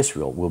children of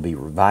Israel will be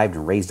revived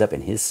and raised up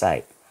in his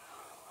sight.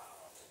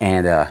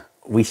 And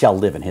we shall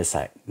live in his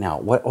sight. Now,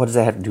 what does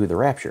that have to do with the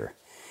rapture?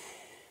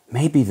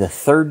 Maybe the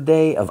 3rd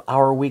day of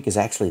our week is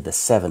actually the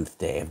 7th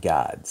day of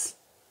God's.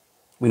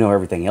 We know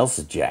everything else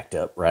is jacked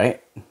up,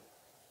 right?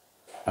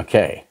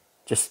 Okay,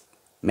 just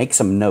make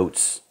some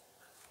notes.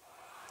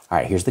 All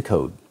right, here's the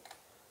code.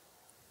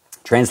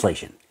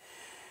 Translation.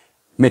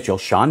 Mitchell,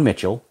 Sean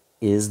Mitchell,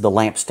 is the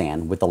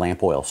lampstand with the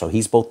lamp oil. So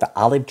he's both the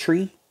olive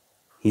tree,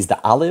 he's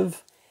the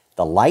olive,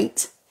 the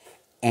light,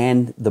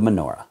 and the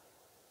menorah.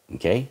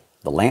 Okay?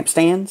 The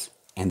lampstands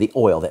and the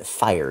oil that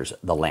fires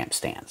the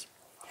lampstands.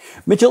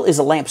 Mitchell is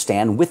a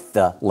lampstand with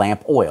the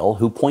lamp oil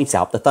who points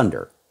out the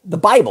thunder. The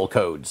Bible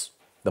codes.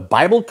 The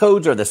Bible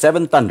codes are the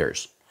 7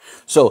 thunders.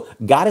 So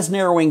God is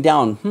narrowing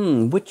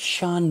down, which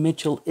Sean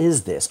Mitchell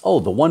is this?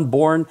 Oh, the one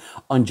born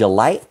on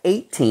July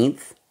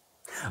 18th,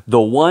 the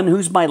one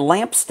who's my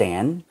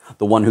lampstand,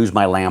 the one who's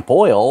my lamp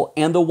oil,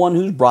 and the one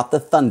who's brought the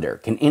thunder.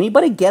 Can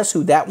anybody guess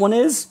who that one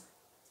is?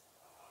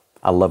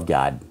 I love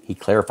God. He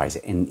clarifies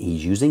it, and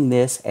he's using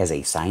this as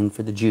a sign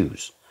for the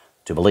Jews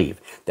to believe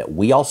that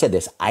we all said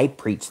this. I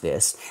preach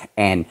this,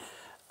 and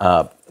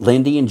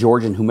Lindy and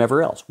George and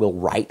whomever else will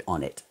write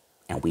on it.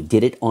 And we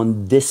did it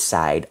on this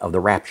side of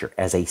the rapture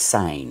as a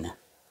sign.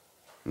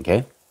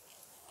 Okay?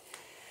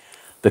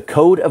 The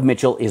code of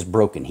Mitchell is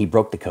broken. He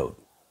broke the code.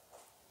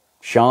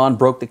 Sean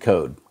broke the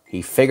code.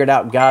 He figured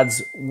out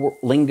God's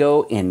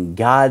lingo in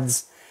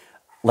God's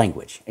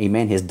language.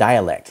 Amen? His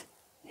dialect.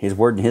 His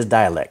word in his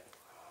dialect.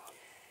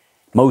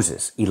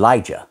 Moses,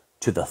 Elijah,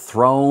 to the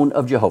throne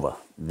of Jehovah.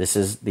 This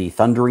is the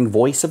thundering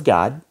voice of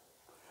God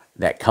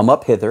that come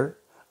up hither.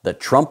 The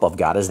trump of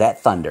God is that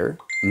thunder.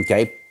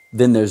 Okay?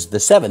 Then there's the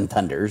 7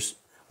 thunders,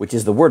 which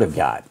is the word of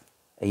God.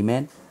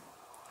 Amen?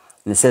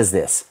 And it says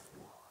this.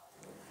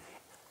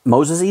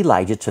 Moses,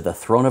 Elijah to the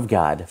throne of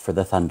God for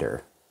the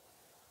thunder.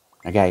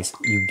 Now guys,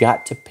 you've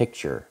got to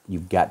picture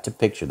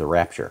the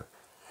rapture.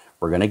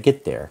 We're going to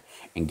get there.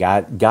 And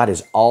God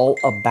is all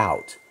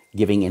about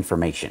giving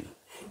information.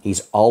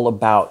 He's all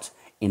about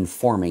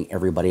informing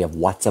everybody of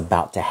what's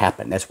about to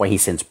happen. That's why he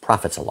sends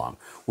prophets along.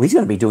 Well, he's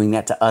going to be doing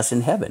that to us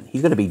in heaven.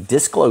 He's going to be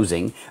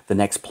disclosing the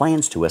next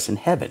plans to us in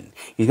heaven.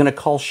 He's going to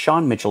call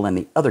Sean Mitchell and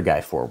the other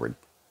guy forward.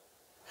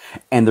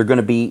 And they're going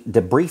to be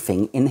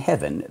debriefing in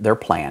heaven their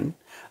plan,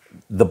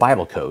 the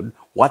Bible code,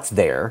 what's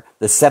there,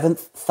 the 7th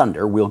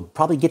thunder. We'll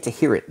probably get to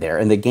hear it there,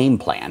 and the game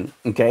plan,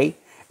 okay?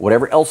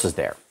 Whatever else is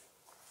there.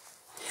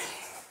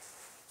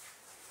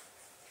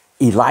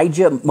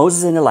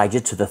 Moses and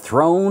Elijah to the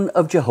throne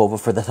of Jehovah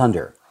for the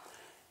thunder.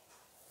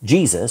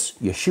 Jesus,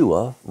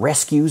 Yeshua,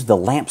 rescues the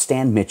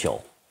lampstand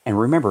Mitchell. And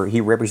remember, he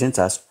represents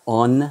us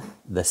on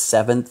the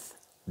 7th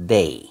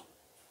day.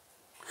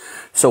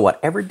 So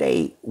whatever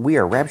day we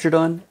are raptured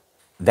on,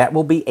 that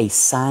will be a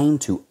sign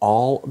to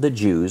all the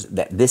Jews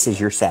that this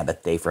is your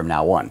Sabbath day from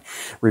now on.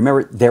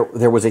 Remember,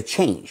 there was a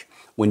change.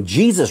 When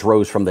Jesus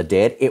rose from the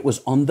dead, it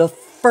was on the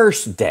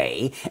 1st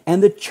day,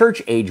 and the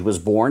church age was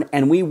born,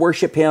 and we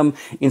worship him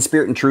in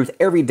spirit and truth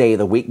every day of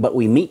the week, but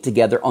we meet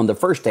together on the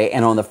 1st day,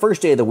 and on the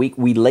 1st day of the week,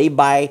 we lay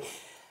by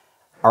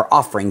our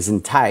offerings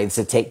and tithes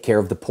to take care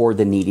of the poor,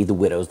 the needy, the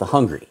widows, the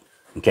hungry,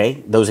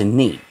 okay? Those in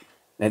need.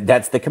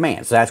 That's the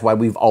command. So that's why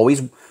we've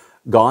always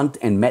gone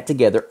and met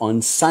together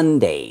on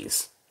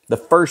Sundays. the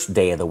first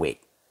day of the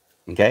week.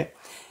 Okay?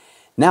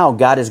 Now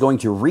God is going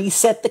to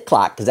reset the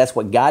clock, because that's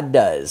what God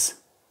does.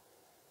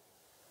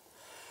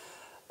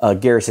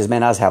 Gary says,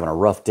 man, I was having a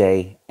rough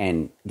day,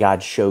 and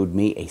God showed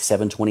me a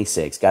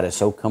 726. God is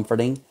so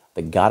comforting,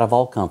 the God of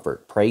all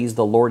comfort. Praise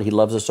the Lord. He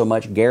loves us so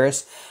much.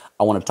 Garris,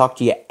 I want to talk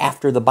to you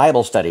after the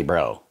Bible study,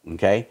 bro.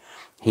 Okay?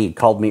 He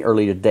called me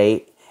early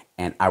today,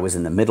 and I was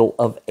in the middle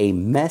of a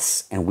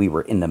mess, and we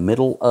were in the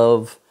middle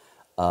of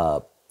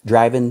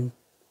driving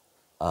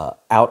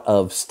out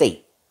of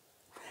state,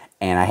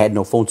 and I had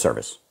no phone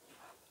service.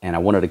 And I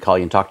wanted to call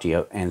you and talk to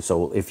you. And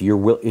so if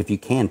you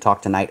can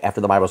talk tonight after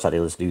the Bible study,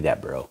 let's do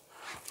that, bro.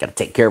 Got to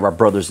take care of our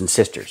brothers and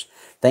sisters.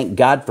 Thank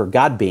God for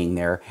God being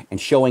there and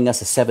showing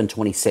us a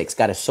 726.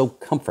 God is so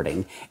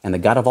comforting, and the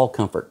God of all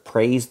comfort.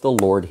 Praise the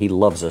Lord. He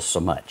loves us so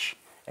much.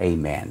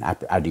 Amen.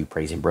 I do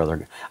praise him,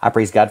 brother. I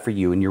praise God for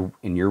you and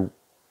your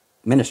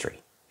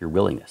ministry, your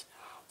willingness,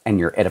 and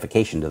your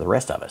edification to the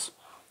rest of us.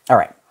 All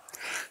right.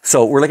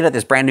 So we're looking at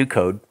this brand new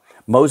code.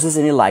 Moses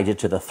and Elijah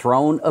to the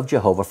throne of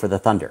Jehovah for the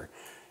thunder.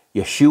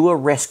 Yeshua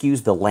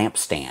rescues the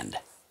lampstand.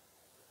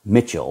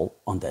 Mitchell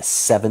on the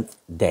 7th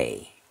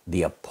day.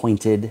 The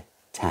appointed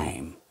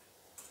time.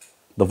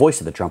 The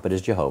voice of the trumpet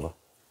is Jehovah.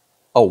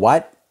 Oh,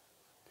 what?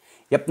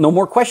 Yep, no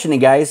more questioning,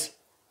 guys.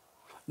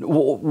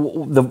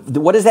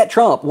 What is that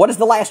trump? What is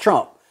the last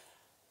trump?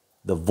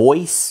 The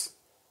voice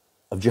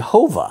of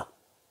Jehovah.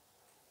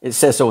 It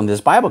says so in this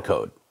Bible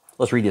code.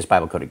 Let's read this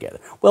Bible code together.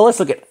 Well,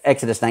 let's look at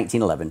Exodus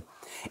 19:11.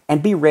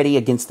 And be ready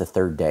against the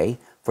third day,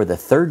 for the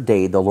third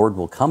day the Lord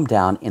will come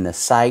down in the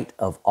sight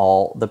of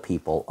all the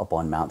people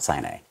upon Mount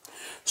Sinai.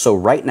 So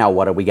right now,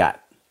 what do we got?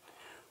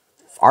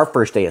 Our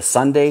first day is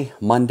Sunday,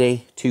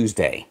 Monday,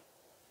 Tuesday.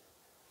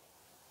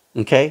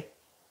 Okay?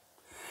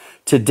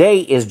 Today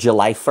is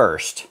July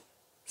 1st,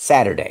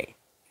 Saturday.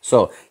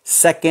 So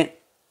 2nd,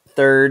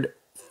 3rd,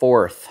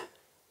 4th.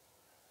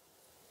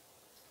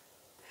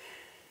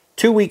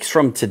 2 weeks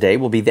from today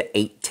will be the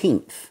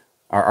 18th,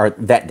 or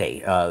that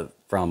day,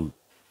 from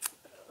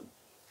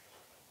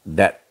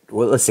that,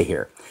 well, let's see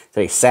here.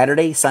 Today,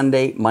 Saturday,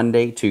 Sunday,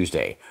 Monday,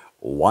 Tuesday.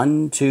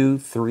 1, 2,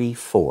 3,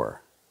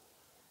 4.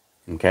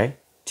 Okay?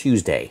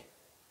 Tuesday.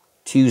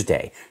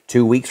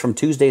 2 weeks from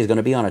Tuesday is going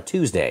to be on a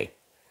Tuesday.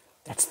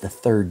 That's the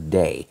third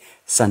day.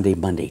 Sunday,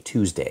 Monday,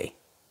 Tuesday.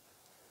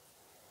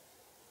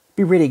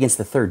 Be ready against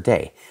the third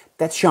day.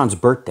 That's Sean's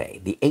birthday.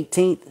 The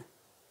 18th.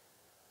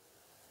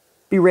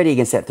 Be ready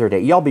against that third day.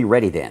 Y'all be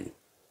ready then.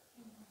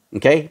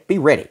 Okay? Be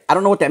ready. I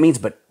don't know what that means,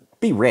 but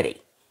be ready.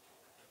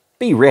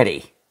 Be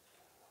ready.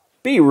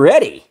 Be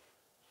ready.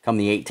 Come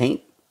the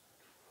 18th.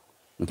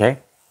 Okay?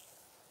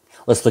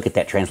 Let's look at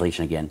that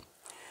translation again.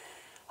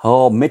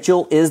 Oh,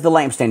 Mitchell is the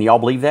lampstand. Y'all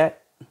believe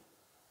that?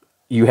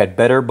 You had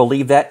better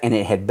believe that, and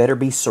it had better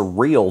be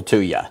surreal to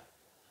you.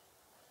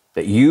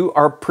 That you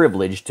are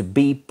privileged to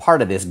be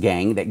part of this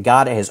gang, that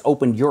God has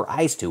opened your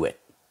eyes to it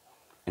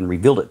and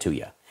revealed it to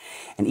you,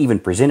 and even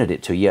presented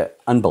it to you,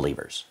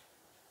 unbelievers.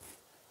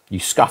 You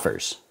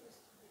scoffers.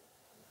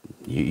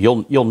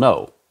 You'll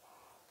know.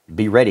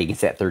 Be ready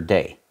against that third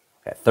day.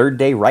 That third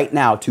day right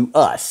now to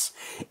us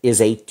is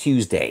a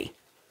Tuesday.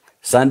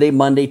 Sunday,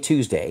 Monday,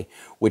 Tuesday,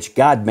 which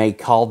God may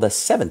call the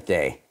 7th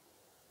day.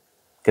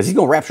 Because he's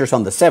going to rapture us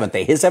on the 7th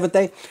day, his 7th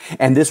day.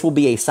 And this will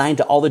be a sign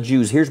to all the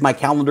Jews. Here's my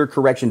calendar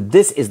correction.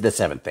 This is the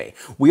 7th day.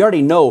 We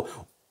already know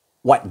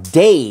what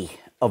day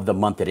of the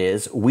month it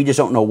is. We just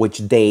don't know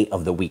which day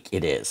of the week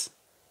it is.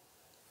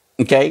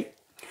 Okay?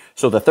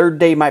 So the third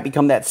day might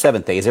become that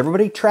 7th day. Is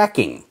everybody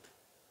tracking?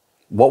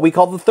 What we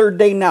call the third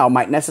day now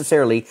might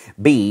necessarily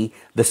be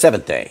the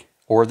 7th day.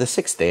 Or the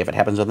 6th day if it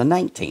happens on the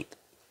 19th.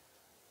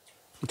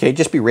 Okay,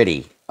 just be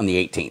ready on the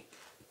 18th.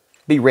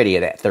 Be ready at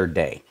that third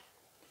day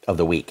of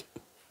the week.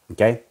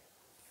 Okay?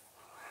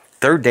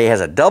 Third day has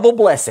a double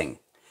blessing.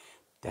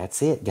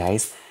 That's it,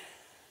 guys.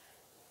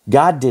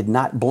 God did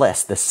not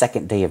bless the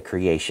second day of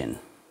creation.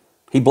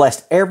 He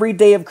blessed every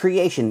day of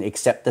creation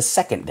except the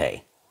second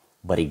day.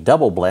 But he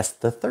double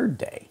blessed the third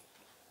day.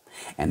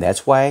 And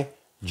that's why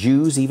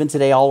Jews, even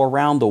today, all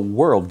around the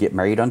world, get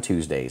married on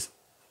Tuesdays.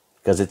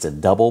 Because it's a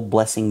double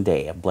blessing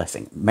day, a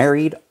blessing.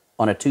 Married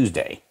on a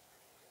Tuesday.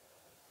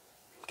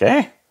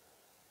 Okay?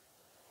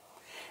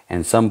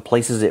 And some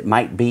places it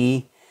might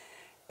be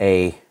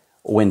a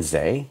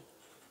Wednesday.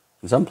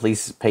 In some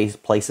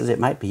places it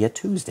might be a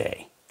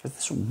Tuesday.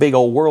 This big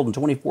old world in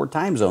 24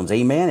 time zones.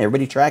 Amen?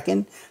 Everybody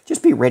tracking?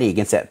 Just be ready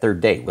against that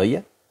third day, will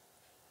you?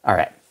 All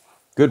right.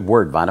 Good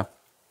word, Vonna.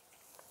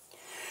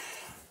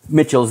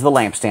 Mitchell is the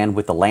lampstand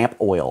with the lamp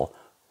oil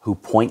who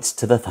points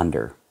to the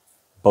thunder.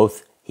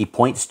 Both he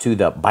points to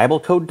the Bible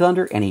code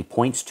thunder and he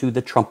points to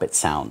the trumpet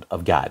sound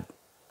of God.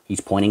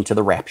 He's pointing to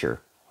the rapture.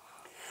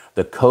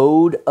 The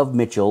code of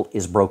Mitchell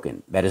is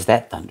broken. That is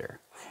that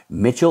thunder.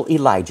 Mitchell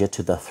Elijah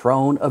to the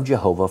throne of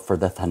Jehovah for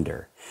the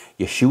thunder.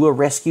 Yeshua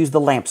rescues the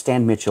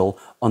lampstand Mitchell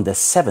on the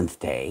 7th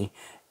day,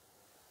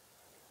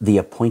 the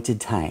appointed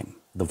time,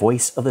 the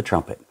voice of the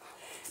trumpet.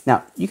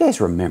 Now, you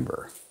guys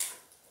remember,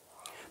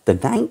 the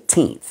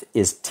 19th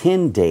is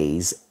 10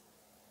 days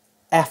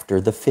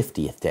after the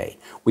 50th day.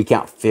 We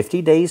count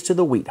 50 days to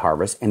the wheat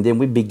harvest, and then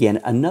we begin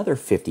another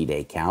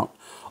 50-day count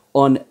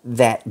on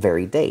that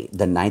very day.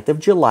 The 9th of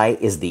July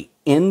is the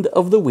end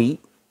of the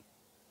wheat,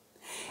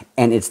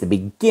 and it's the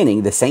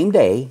beginning, the same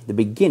day, the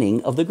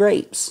beginning of the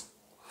grapes.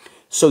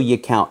 So you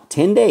count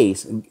 10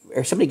 days.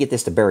 Somebody get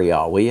this to bury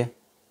all, will you?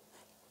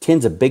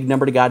 10's a big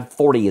number to God.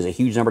 40 is a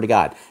huge number to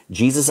God.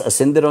 Jesus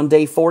ascended on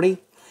day 40.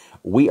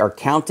 We are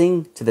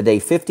counting to the day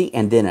 50,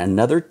 and then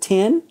another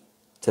 10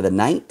 to the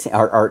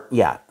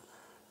 19th.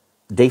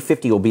 Day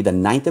 50 will be the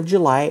 9th of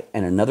July,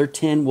 and another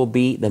 10 will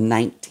be the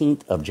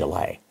 19th of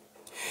July.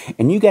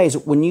 And you guys,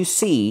 when you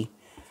see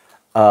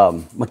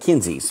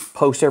Mackenzie's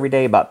post every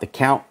day about the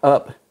count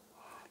up,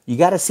 you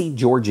got to see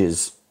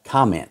George's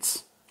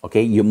comments.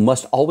 Okay, you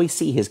must always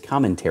see his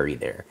commentary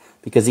there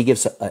because he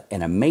gives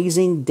an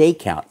amazing day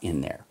count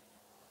in there.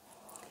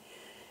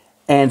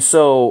 And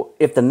so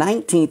if the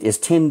 19th is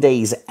 10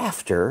 days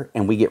after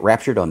and we get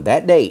raptured on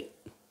that date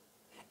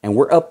and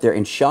we're up there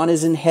and Sean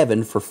is in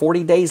heaven for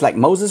 40 days like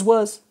Moses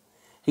was,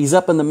 he's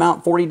up in the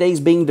mount 40 days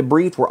being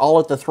debriefed. We're all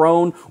at the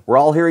throne. We're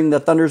all hearing the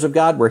thunders of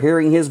God. We're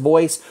hearing his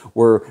voice.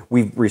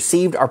 We've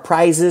received our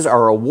prizes,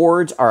 our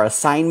awards, our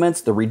assignments.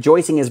 The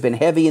rejoicing has been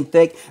heavy and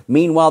thick.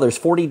 Meanwhile, there's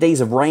 40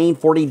 days of rain,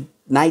 40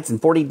 nights and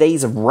 40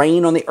 days of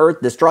rain on the earth,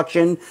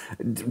 destruction,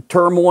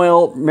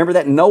 turmoil. Remember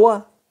that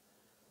Noah?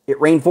 It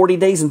rained 40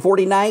 days and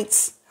 40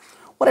 nights.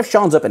 What if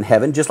Sean's up in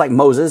heaven, just like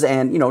Moses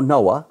and,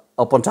 Noah,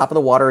 up on top of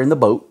the water in the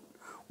boat,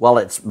 while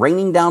it's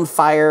raining down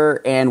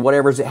fire and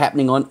whatever's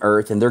happening on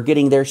earth, and they're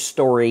getting their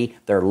story,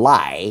 their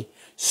lie,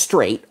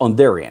 straight on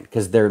their end,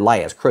 because their lie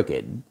is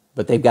crooked,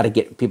 but they've got to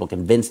get people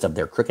convinced of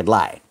their crooked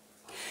lie.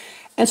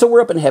 And so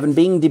we're up in heaven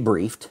being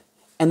debriefed,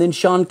 and then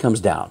Sean comes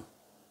down.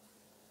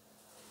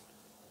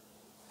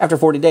 After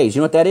 40 days,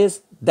 you know what that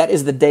is? That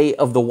is the day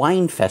of the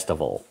wine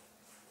festival.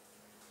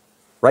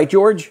 Right,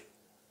 George?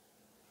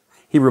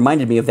 He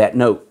reminded me of that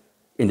note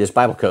in this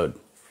Bible code.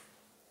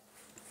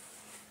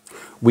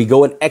 We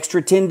go an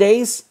extra 10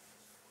 days.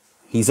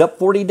 He's up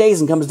 40 days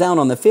and comes down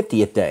on the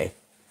 50th day.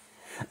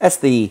 That's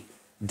the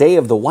day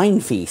of the wine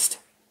feast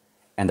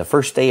and the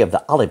first day of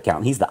the olive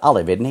count. He's the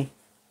olive, isn't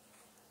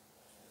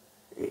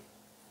he?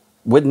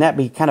 Wouldn't that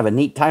be kind of a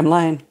neat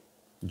timeline?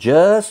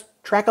 Just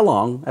track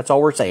along. That's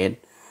all we're saying.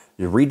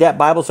 You read that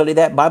Bible, study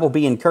that Bible,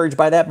 be encouraged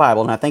by that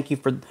Bible. And I thank you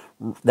for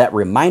that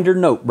reminder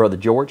note, Brother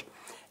George.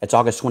 It's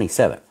August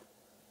 27th.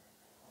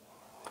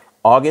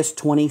 August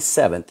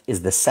 27th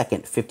is the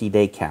second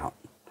 50-day count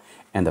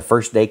and the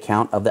first day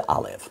count of the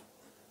olive.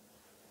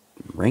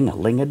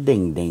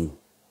 Ring-a-ling-a-ding-ding.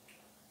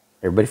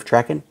 Everybody for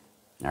tracking?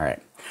 All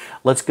right.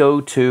 Let's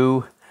go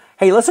to...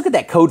 Hey, let's look at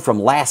that code from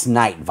last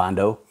night,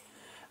 Vondo.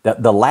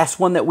 The last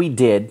one that we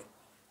did...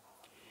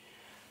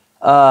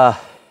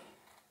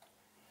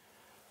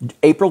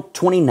 April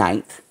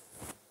 29th,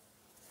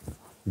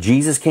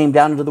 Jesus came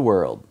down into the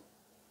world.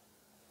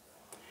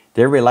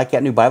 Did everybody like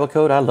that new Bible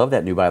code? I love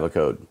that new Bible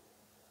code.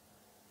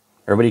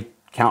 Everybody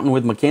counting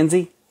with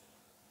Mackenzie?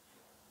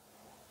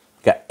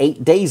 Got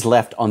 8 days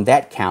left on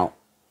that count,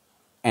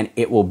 and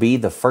it will be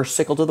the first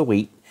sickle to the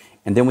wheat,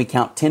 and then we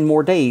count 10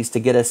 more days to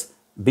get us,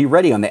 be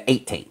ready on the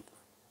 18th.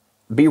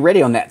 Be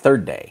ready on that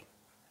third day.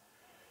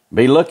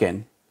 Be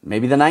looking.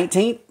 Maybe the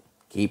 19th?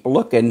 Keep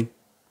looking.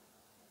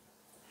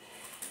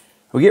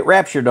 We get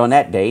raptured on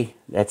that day.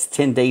 That's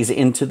 10 days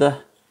into the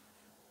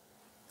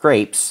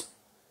grapes.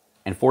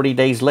 And 40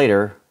 days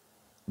later,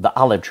 the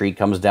olive tree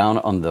comes down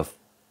on the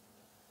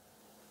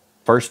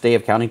first day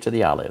of counting to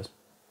the olives.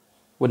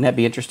 Wouldn't that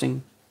be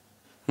interesting?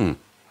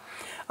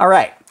 All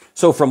right.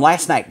 So from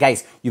last night,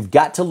 guys, you've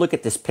got to look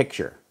at this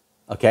picture.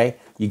 Okay?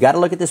 You got to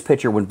look at this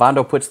picture when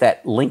Bondo puts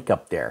that link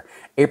up there.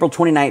 April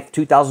 29th,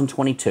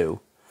 2022.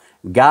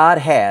 God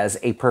has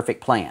a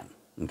perfect plan.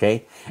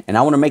 Okay? And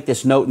I want to make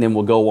this note and then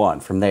we'll go on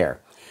from there.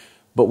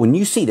 But when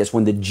you see this,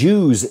 when the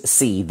Jews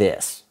see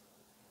this,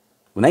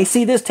 when they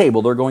see this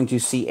table, they're going to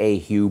see a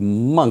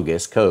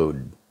humongous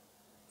code.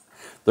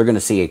 They're going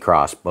to see a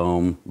cross.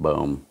 Boom,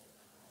 boom.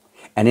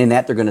 And in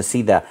that, they're going to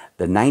see the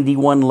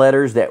 91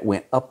 letters that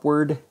went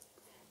upward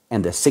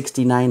and the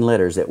 69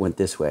 letters that went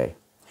this way.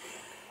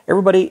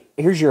 Everybody,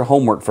 here's your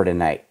homework for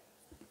tonight.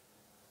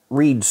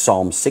 Read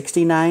Psalm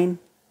 69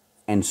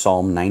 and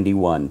Psalm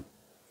 91.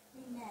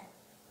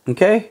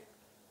 Okay?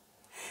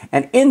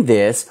 And in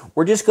this,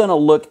 we're just going to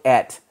look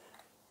at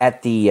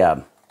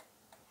the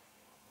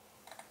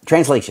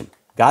translation.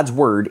 God's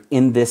word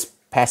in this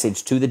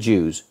passage to the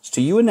Jews. It's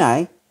to you and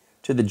I,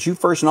 to the Jew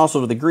first and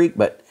also to the Greek,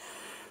 but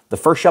the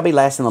first shall be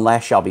last and the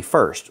last shall be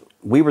first.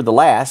 We were the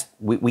last.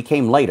 We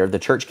came later. The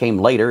church came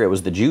later. It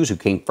was the Jews who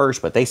came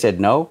first, but they said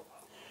no.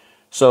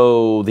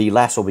 So the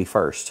last will be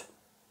first.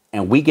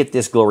 And we get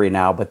this glory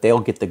now, but they'll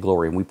get the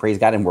glory. And we praise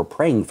God and we're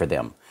praying for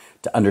them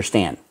to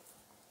understand.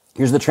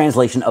 Here's the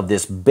translation of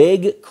this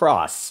big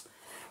cross.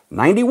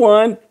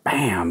 91,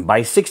 bam,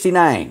 by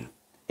 69.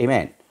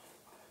 Amen.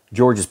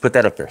 George has put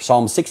that up there.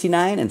 Psalm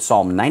 69 and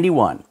Psalm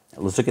 91.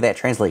 Let's look at that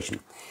translation.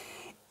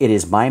 It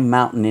is my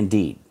mountain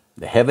indeed.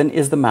 The heaven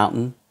is the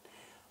mountain.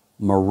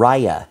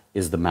 Moriah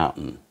is the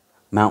mountain.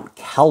 Mount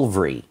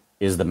Calvary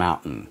is the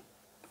mountain.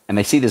 And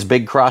they see this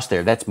big cross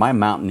there. That's my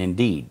mountain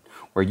indeed.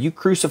 Where you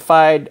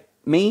crucified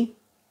me,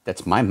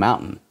 that's my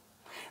mountain.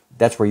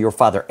 That's where your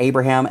father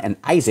Abraham and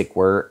Isaac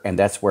were, and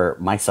that's where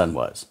my son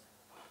was,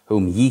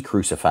 whom ye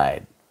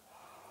crucified.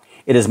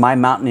 It is my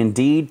mountain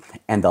indeed,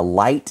 and the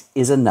light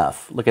is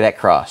enough. Look at that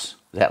cross.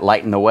 Is that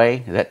lighting the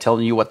way? Is that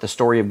telling you what the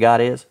story of God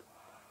is?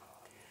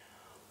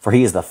 For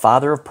he is the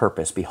father of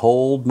purpose.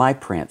 Behold my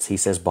prince. He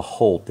says,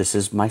 behold, this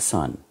is my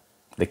son.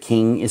 The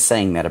king is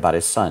saying that about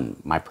his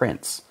son, my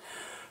prince.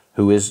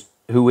 Who is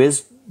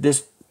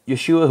this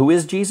Yeshua? Who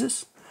is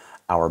Jesus?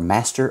 Our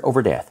master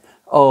over death.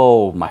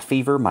 Oh, my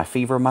fever, my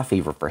fever, my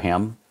fever for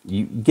him.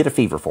 You get a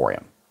fever for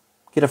him.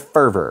 Get a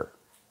fervor.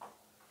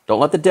 Don't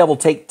let the devil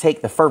take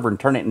the fervor and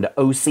turn it into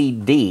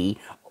OCD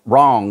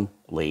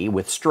wrongly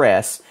with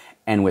stress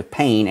and with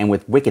pain and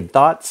with wicked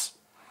thoughts.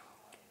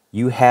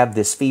 You have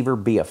this fever,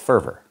 be a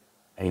fervor.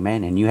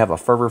 Amen. And you have a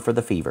fervor for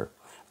the fever,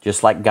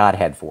 just like God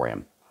had for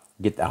him.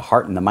 Get the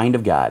heart and the mind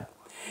of God.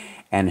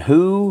 And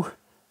who,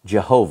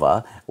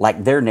 Jehovah,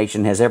 like their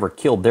nation, has ever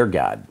killed their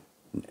God?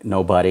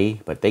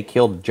 Nobody, but they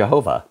killed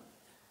Jehovah.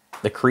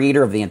 The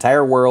creator of the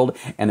entire world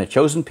and the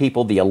chosen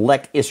people, the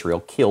elect Israel,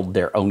 killed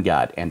their own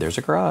God. And there's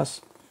a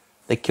cross.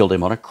 They killed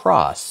him on a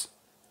cross.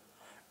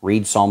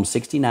 Read Psalm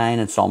 69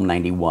 and Psalm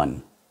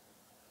 91.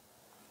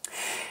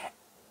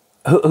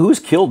 Who's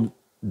killed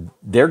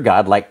their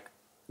God like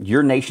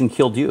your nation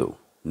killed you?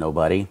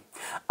 Nobody.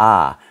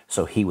 Ah,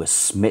 so he was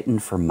smitten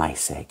for my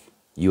sake.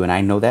 You and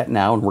I know that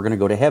now, and we're going to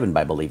go to heaven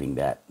by believing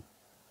that.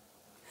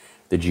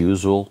 The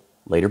Jews will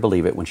later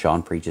believe it when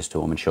Sean preaches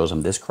to them and shows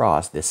them this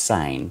cross, this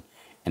sign,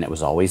 and it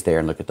was always there.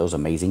 And look at those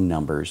amazing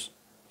numbers.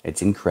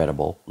 It's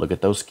incredible. Look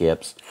at those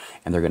skips,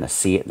 and they're going to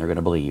see it, and they're going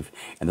to believe,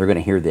 and they're going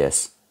to hear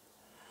this.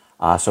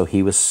 Ah, so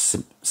he was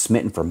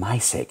smitten for my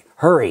sake.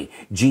 Hurry,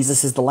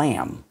 Jesus is the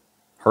Lamb.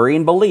 Hurry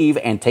and believe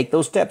and take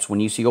those steps when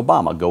you see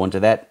Obama go into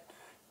that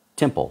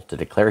temple to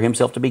declare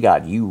himself to be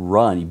God. You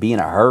run, you be in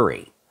a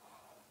hurry.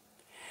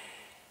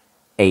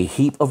 A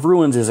heap of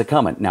ruins is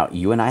a-coming. Now,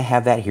 you and I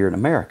have that here in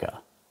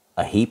America.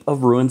 A heap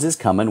of ruins is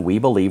coming. We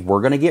believe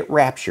we're going to get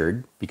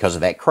raptured because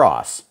of that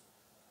cross.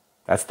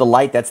 That's the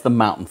light, that's the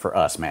mountain for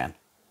us, man.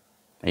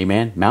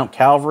 Amen. Mount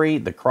Calvary,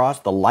 the cross,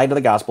 the light of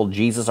the gospel,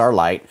 Jesus our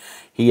light.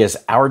 He is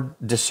our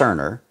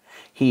discerner.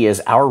 He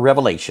is our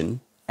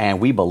revelation. And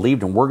we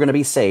believed and we're going to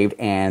be saved.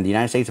 And the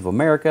United States of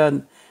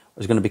America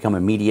is going to become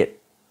an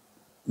immediate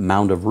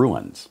mound of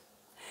ruins.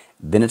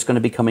 Then it's going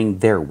to be coming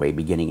their way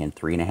beginning in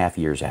 3.5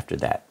 years after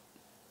that.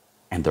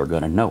 And they're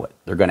going to know it.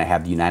 They're going to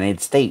have the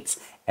United States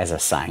as a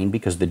sign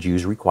because the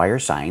Jews require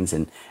signs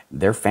and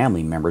their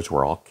family members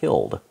were all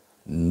killed.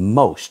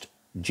 Most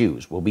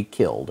Jews will be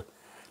killed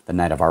the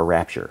night of our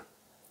rapture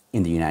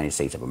in the United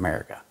States of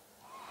America.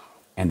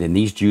 And then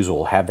these Jews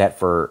will have that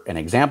for an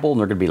example, and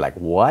they're going to be like,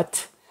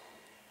 what?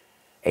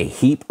 A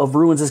heap of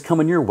ruins is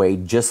coming your way,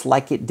 just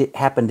like it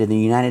happened in the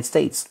United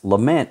States.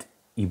 Lament.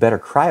 You better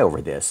cry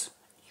over this.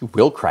 You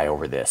will cry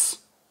over this.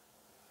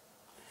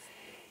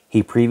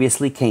 He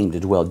previously came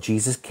to dwell.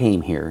 Jesus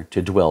came here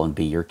to dwell and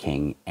be your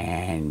king,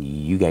 and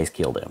you guys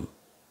killed him.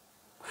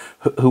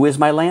 Who is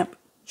my lamp?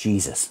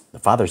 Jesus. The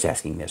Father's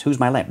asking this. Who's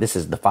my lamp? This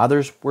is the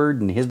Father's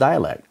word in his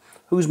dialect.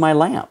 Who's my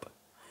lamp?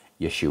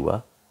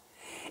 Yeshua.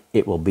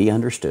 It will be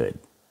understood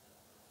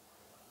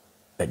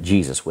that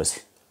Jesus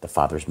was the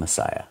Father's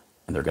Messiah,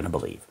 and they're going to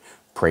believe.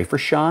 Pray for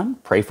Sean.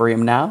 Pray for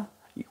him now.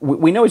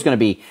 We know he's going to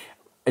be,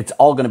 it's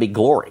all going to be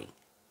glory.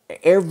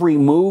 Every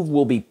move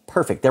will be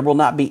perfect. There will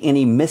not be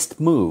any missed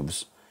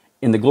moves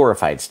in the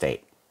glorified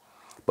state.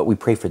 But we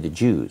pray for the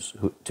Jews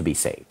to be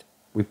saved.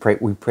 We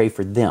pray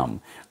for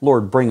them.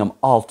 Lord, bring them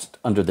all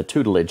under the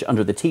tutelage,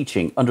 under the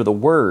teaching, under the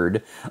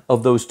word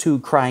of those two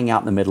crying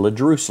out in the middle of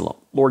Jerusalem.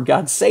 Lord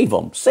God, save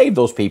them. Save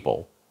those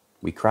people.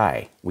 We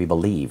cry. We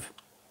believe.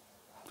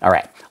 All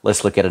right,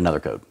 let's look at another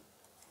code.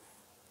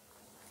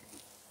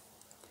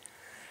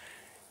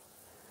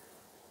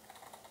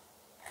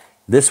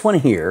 This one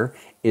here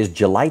is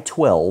July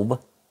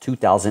 12,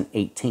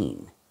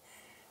 2018.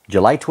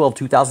 July 12,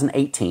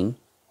 2018.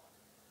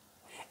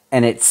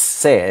 And it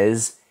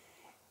says,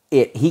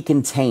 he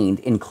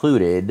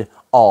included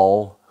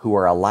all who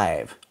are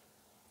alive.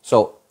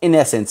 So, in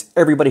essence,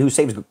 everybody who's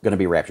saved is going to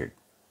be raptured.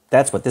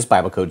 That's what this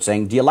Bible code is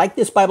saying. Do you like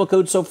this Bible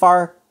code so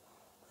far?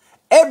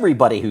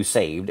 Everybody who's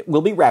saved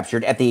will be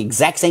raptured at the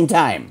exact same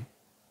time.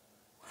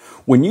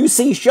 When you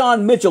see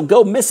Sean Mitchell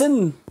go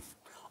missing,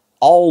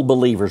 all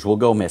believers will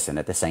go missing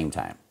at the same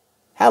time.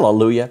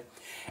 Hallelujah.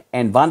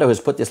 And Vondo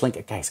has put this link.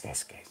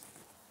 Guys.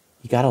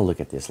 You got to look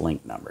at this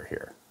link number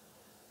here.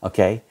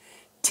 Okay?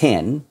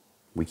 10.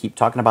 We keep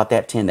talking about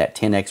that 10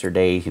 extra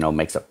days,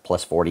 makes up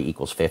plus 40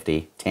 equals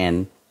 50.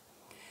 10.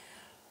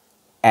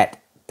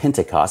 At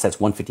Pentecost, that's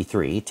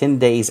 153. 10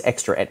 days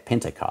extra at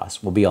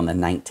Pentecost will be on the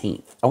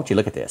 19th. I want you to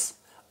look at this.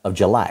 Of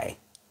July.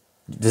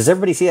 Does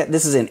everybody see that?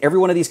 This is in every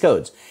one of these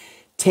codes.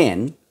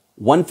 10,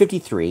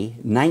 153,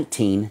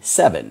 19,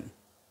 7.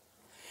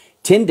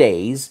 10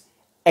 days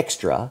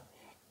extra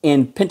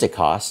in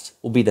Pentecost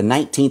will be the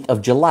 19th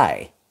of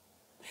July.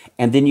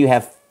 And then you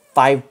have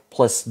 5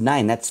 plus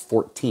 9, that's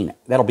 14.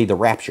 That'll be the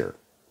rapture.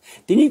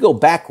 Then you go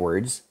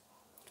backwards.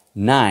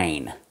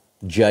 9,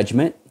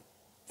 judgment.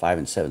 5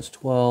 and 7 is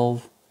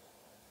 12.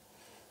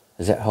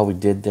 Is that how we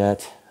did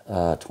that?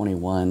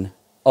 21.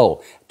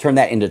 Oh, turn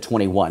that into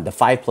 21. The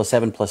 5 plus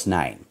 7 plus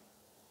 9,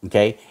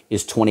 okay,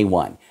 is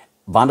 21.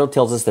 Vondo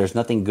tells us there's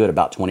nothing good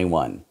about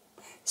 21.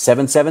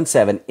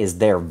 777 is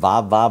there.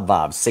 Vav, vav,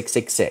 vav.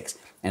 666.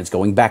 And it's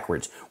going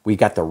backwards. We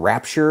got the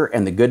rapture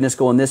and the goodness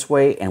going this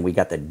way, and we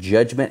got the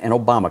judgment and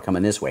Obama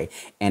coming this way,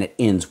 and it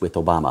ends with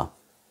Obama.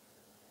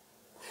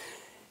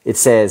 It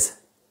says,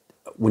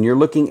 when you're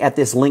looking at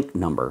this link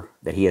number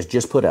that he has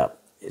just put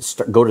up,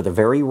 go to the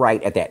very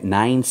right at that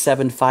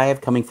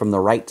 975 coming from the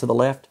right to the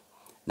left.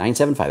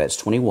 975, that's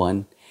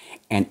 21.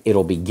 And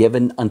it'll be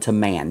given unto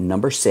man,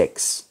 number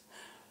 6,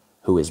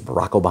 who is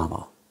Barack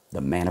Obama,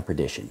 the man of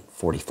perdition,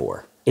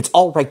 44. It's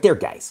all right there,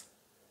 guys.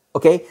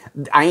 Okay?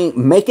 I ain't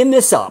making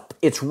this up.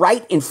 It's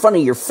right in front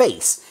of your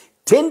face.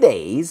 10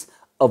 days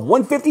of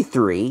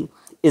 153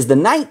 is the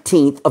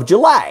 19th of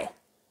July.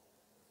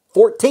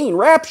 14,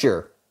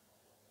 rapture.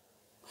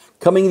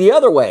 Coming the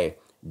other way,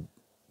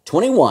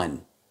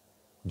 21,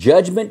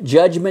 judgment,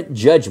 judgment,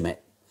 judgment.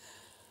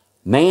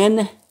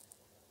 Man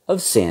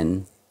of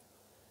sin,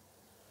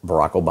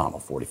 Barack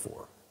Obama,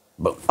 44.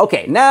 Boom.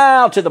 Okay,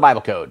 now to the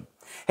Bible code.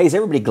 Hey, is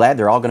everybody glad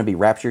they're all going to be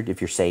raptured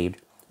if you're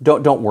saved?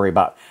 Don't worry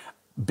about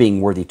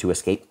being worthy to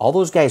escape. All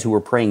those guys who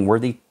were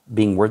praying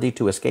being worthy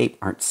to escape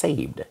aren't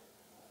saved.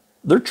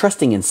 They're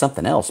trusting in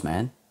something else,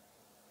 man.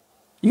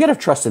 You got to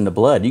trust in the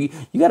blood. You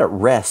got to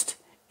rest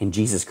in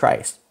Jesus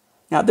Christ.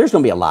 Now, there's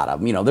going to be a lot of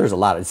them. You know, there's a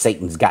lot of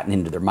Satan's gotten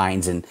into their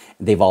minds, and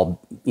they've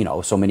all, you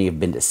know, so many have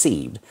been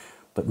deceived.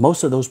 But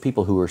most of those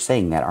people who are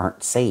saying that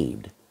aren't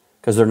saved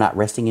because they're not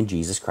resting in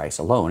Jesus Christ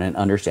alone and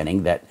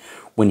understanding that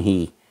when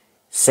he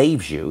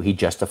saves you, he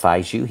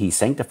justifies you, he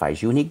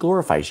sanctifies you, and he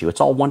glorifies you.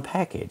 It's all one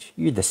package.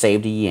 You're the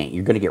saved or you ain't.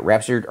 You're going to get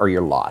raptured or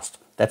you're lost.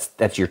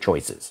 That's your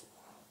choices.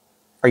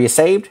 Are you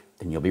saved?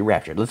 Then you'll be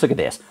raptured. Let's look at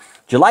this.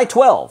 July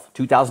 12,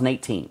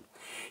 2018.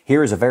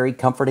 Here is a very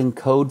comforting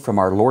code from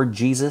our Lord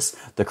Jesus.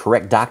 The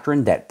correct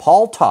doctrine that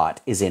Paul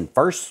taught is in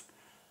 1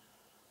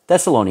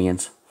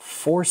 Thessalonians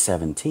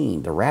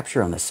 4:17. The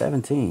rapture on the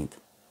 17th.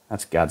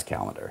 That's God's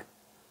calendar.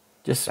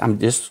 I'm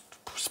just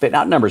spitting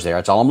out numbers there.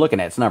 That's all I'm looking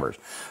at. It's numbers.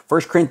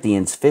 1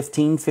 Corinthians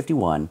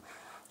 15:51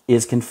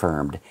 is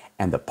confirmed,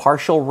 and the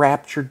partial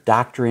rapture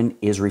doctrine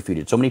is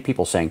refuted. So many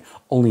people saying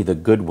only the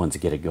good ones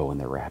get to go in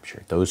the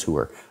rapture. Those who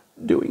are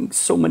doing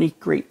so many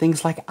great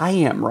things like I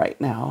am right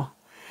now.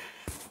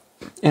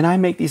 And I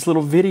make these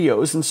little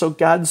videos, and so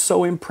God's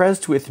so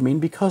impressed with me,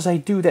 and because I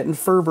do that in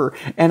fervor,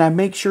 and I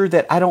make sure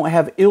that I don't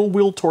have ill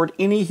will toward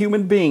any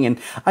human being, and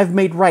I've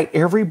made right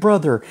every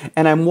brother,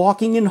 and I'm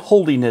walking in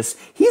holiness,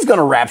 he's going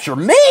to rapture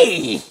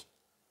me!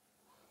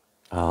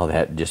 Oh,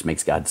 that just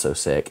makes God so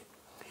sick.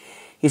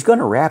 He's going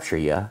to rapture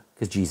you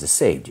because Jesus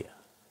saved you.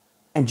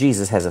 And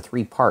Jesus has a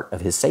 3-part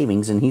of his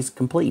savings, and he's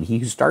complete. He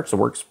who starts the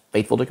work's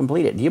faithful to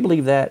complete it. Do you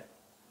believe that?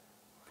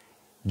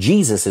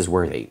 Jesus is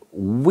worthy.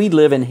 We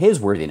live in his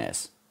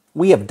worthiness.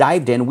 We have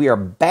dived in. We are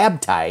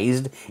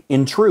baptized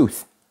in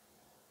truth.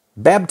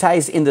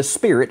 Baptized in the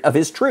spirit of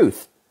his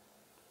truth.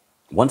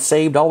 Once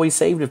saved, always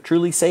saved. If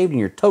truly saved, and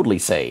you're totally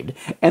saved.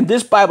 And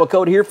this Bible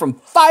code here from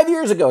 5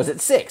 years ago is at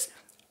 6.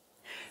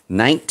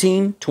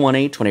 19,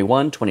 20,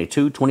 21,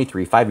 22,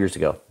 23, 5 years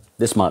ago.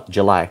 This month,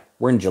 July.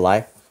 We're in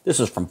July. This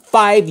is from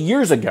 5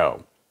 years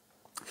ago.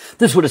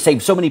 This would have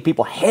saved so many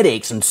people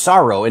headaches and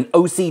sorrow and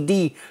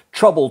OCD,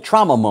 trouble,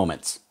 trauma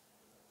moments.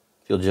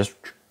 You'll just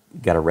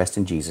got to rest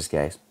in Jesus,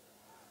 guys.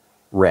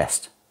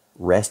 Rest.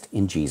 Rest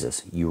in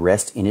Jesus. You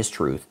rest in his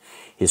truth.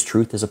 His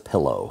truth is a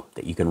pillow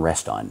that you can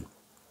rest on.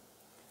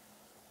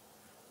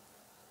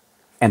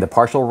 And the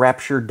partial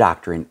rapture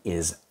doctrine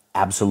is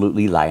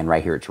absolutely lying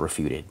right here. It's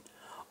refuted.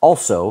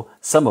 Also,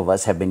 some of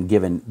us have been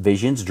given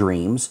visions,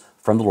 dreams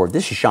from the Lord.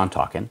 This is Sean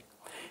talking.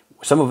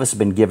 Some of us have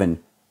been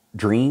given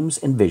dreams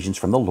and visions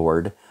from the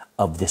Lord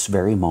of this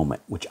very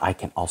moment, which I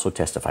can also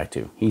testify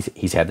to.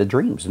 He's had the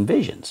dreams and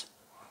visions.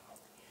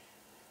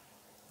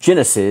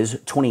 Genesis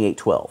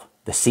 28:12,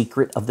 the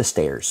secret of the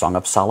stairs. Song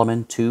of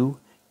Solomon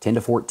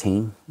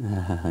 2:10-14.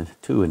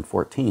 2 and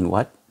 14,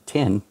 what?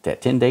 10,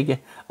 that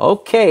 10-day.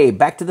 Okay,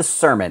 back to the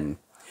sermon.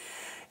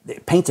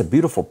 It paints a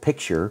beautiful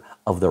picture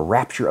of the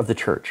rapture of the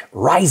church.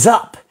 Rise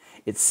up,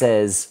 it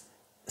says,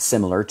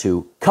 similar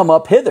to come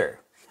up hither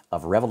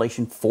of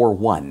Revelation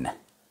 4:1.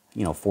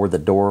 You know, for the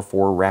door,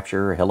 for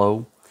rapture,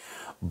 hello.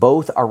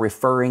 Both are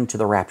referring to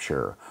the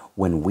rapture.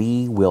 When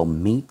we will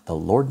meet the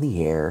Lord in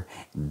the air,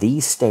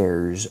 these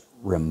stairs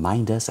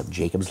remind us of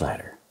Jacob's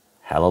ladder.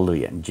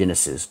 Hallelujah. In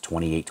Genesis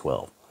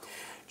 28:12.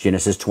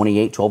 Genesis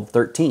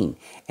 28:12-13.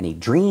 And he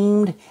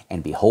dreamed,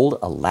 and behold,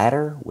 a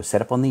ladder was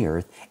set up on the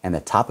earth, and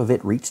the top of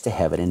it reached to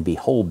heaven, and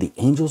behold, the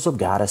angels of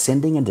God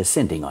ascending and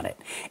descending on it.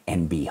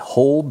 And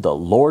behold, the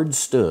Lord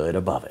stood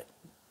above it.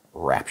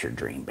 Rapture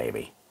dream,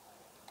 baby.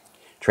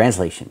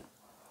 Translation.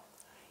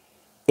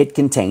 It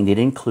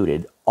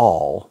included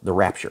all, the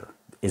rapture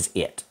is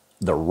it.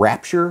 The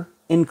rapture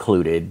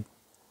included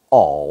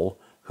all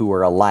who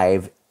are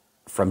alive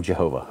from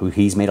Jehovah, who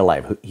he's made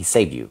alive, who he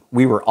saved you.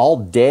 We were all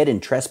dead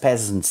in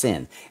trespasses and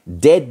sin.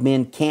 Dead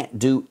men can't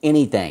do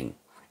anything.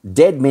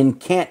 Dead men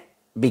can't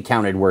be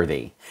counted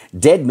worthy.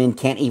 Dead men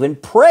can't even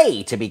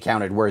pray to be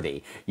counted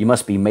worthy. You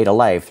must be made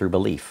alive through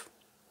belief.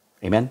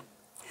 Amen?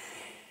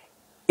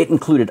 It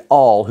included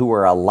all who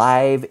are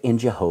alive in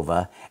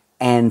Jehovah,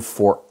 and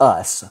for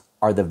us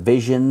are the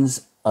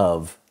visions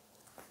of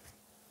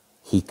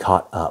he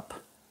caught up.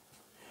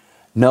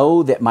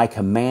 Know that my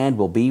command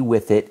will be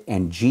with it,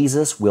 and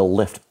Jesus will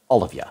lift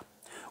all of you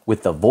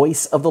with the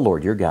voice of the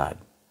Lord your God.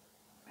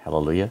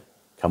 Hallelujah.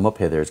 Come up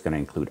hither is going to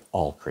include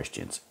all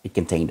Christians. It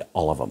contained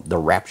all of them. The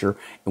rapture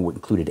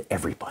included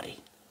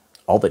everybody.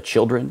 All the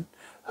children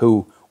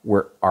who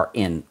are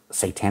in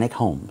satanic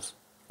homes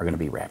are going to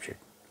be raptured.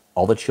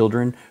 All the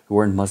children who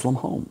are in Muslim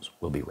homes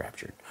will be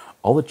raptured.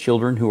 All the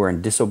children who are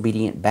in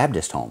disobedient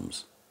Baptist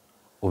homes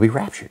will be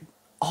raptured.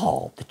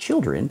 All the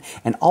children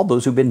and all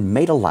those who've been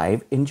made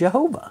alive in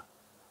Jehovah.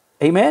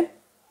 Amen?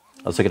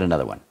 Let's look at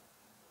another one.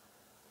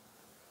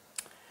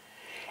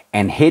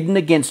 And hidden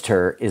against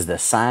her is the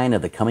sign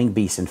of the coming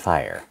beast in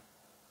fire.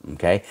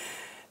 Okay?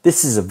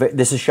 This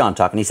is Sean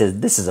talking. He says,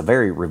 this is a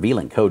very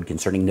revealing code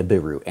concerning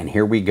Nibiru. And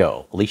here we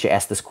go. Alicia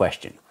asked this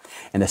question.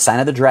 And the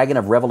sign of the dragon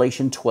of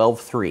Revelation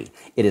 12:3.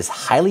 It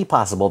is highly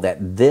possible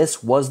that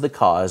this was the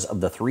cause of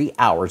the 3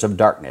 hours of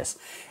darkness.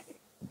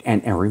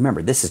 And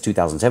remember, this is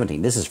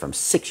 2017. This is from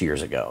 6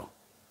 years ago.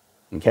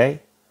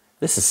 Okay?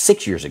 This is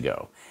 6 years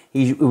ago.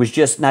 It was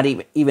just not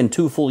even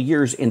 2 full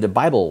years into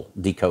Bible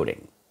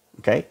decoding.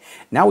 Okay?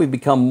 Now we've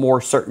become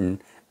more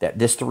certain that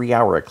this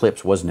 3-hour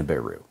eclipse was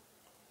Nibiru.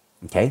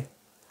 Okay?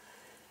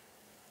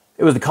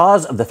 It was the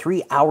cause of the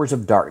 3 hours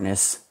of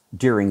darkness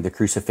during the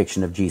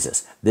crucifixion of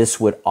Jesus. This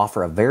would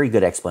offer a very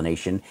good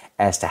explanation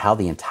as to how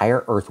the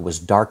entire earth was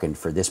darkened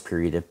for this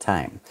period of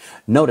time.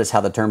 Notice how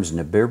the terms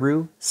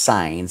Nibiru,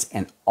 signs,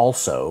 and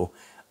also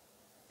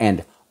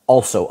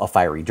a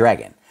fiery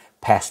dragon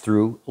pass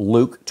through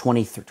Luke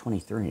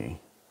 23,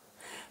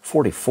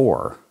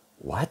 44.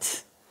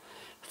 What?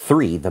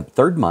 3, the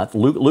third month.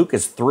 Luke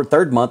is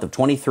third month of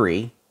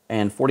 23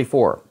 and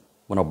 44.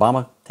 When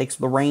Obama takes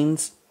the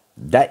reins,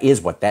 that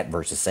is what that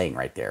verse is saying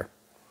right there.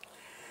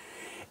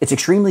 It's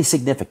extremely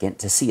significant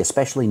to see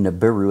especially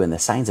Nibiru and the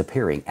signs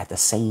appearing at the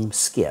same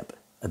skip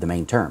of the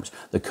main terms.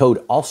 The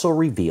code also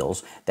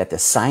reveals that the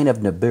sign of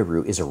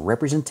Nibiru is a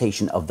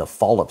representation of the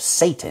fall of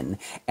Satan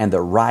and the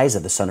rise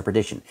of the son of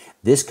perdition.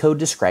 This code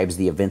describes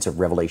the events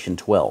of Revelation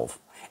 12.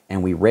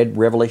 And we read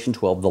Revelation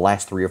 12 the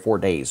last 3 or 4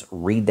 days.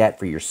 Read that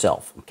for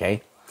yourself,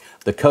 okay?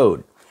 The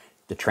code,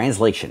 the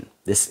translation.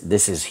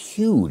 This is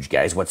huge,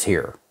 guys, what's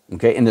here,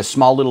 okay? In this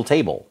small little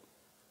table.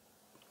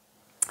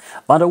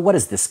 Bondo, what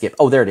is this skip?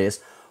 Oh, there it is.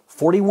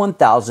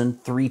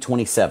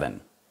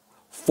 41,327.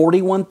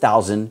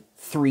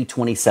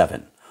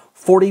 41,327.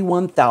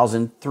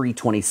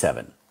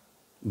 41,327.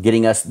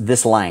 Getting us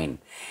this line.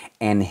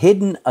 And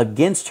hidden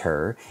against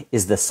her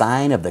is the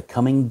sign of the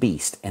coming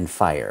beast and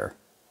fire.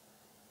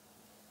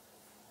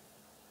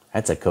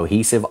 That's a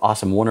cohesive,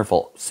 awesome,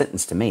 wonderful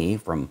sentence to me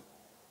from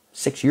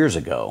 6 years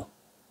ago.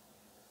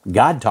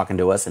 God talking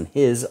to us in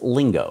his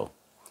lingo.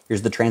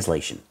 Here's the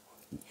translation.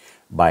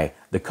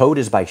 The code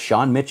is by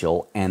Sean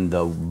Mitchell, and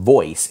the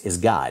voice is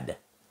God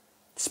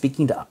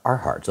speaking to our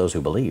hearts, those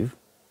who believe.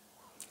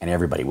 And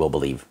everybody will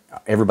believe.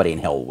 Everybody in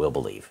hell will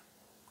believe.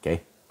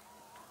 Okay?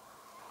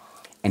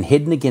 And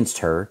hidden against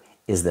her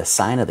is the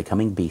sign of the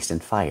coming beast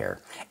and fire.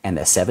 And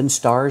the 7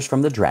 stars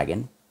from the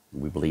dragon,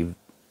 we believe,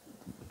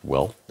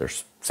 well,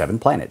 there's 7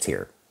 planets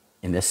here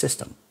in this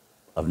system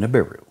of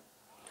Nibiru.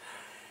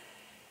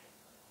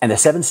 And the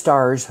 7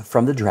 stars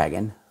from the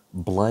dragon,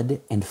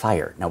 blood and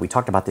fire. Now, we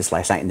talked about this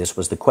last night, and this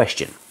was the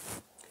question.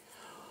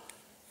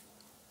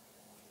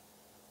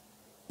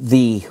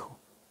 The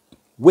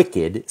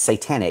wicked,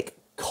 satanic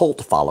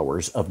cult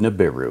followers of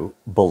Nibiru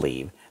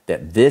believe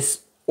that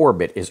this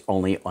orbit is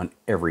only on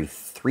every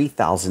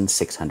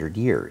 3,600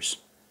 years.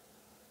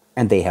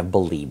 And they have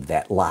believed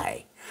that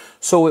lie.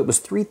 So it was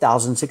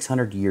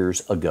 3,600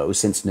 years ago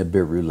since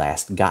Nibiru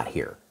last got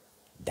here.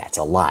 That's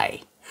a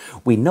lie.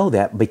 We know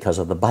that because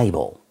of the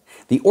Bible.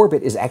 The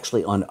orbit is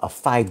actually on a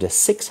 500 to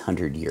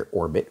 600 year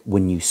orbit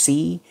when you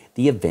see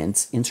the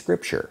events in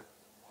Scripture.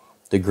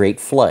 The Great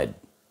Flood,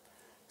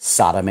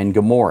 Sodom and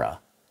Gomorrah.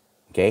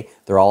 Okay,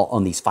 they're all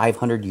on these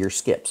 500 year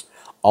skips.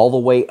 All the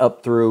way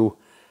up through,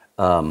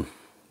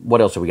 what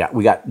else have we got?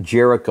 We got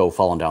Jericho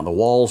falling down, the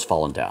walls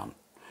falling down.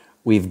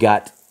 We've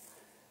got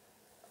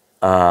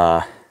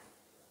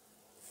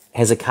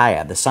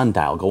Hezekiah, the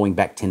sundial, going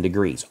back 10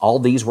 degrees. All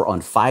these were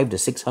on 500 to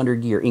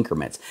 600 year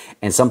increments.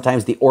 And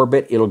sometimes the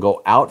orbit, it'll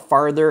go out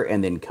farther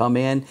and then come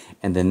in,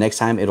 and then next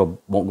time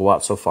won't go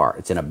out so far.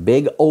 It's in a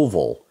big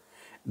oval,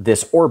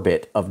 this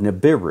orbit of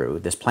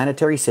Nibiru, this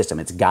planetary system.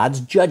 It's God's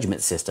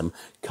judgment system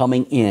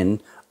coming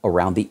in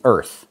around the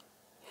earth.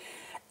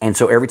 And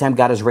so every time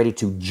God is ready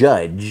to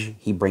judge,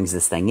 he brings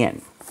this thing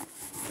in.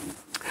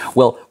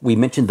 Well, we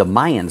mentioned the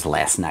Mayans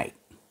last night.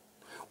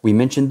 We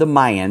mentioned the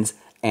Mayans.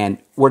 And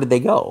where did they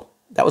go?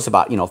 That was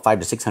about,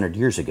 500 to 600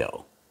 years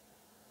ago.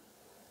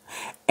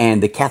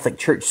 And the Catholic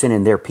Church sent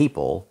in their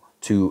people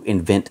to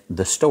invent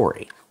the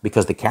story,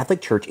 because the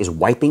Catholic Church is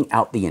wiping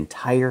out the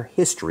entire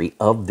history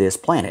of this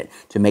planet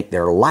to make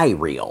their lie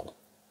real.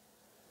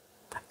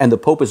 And the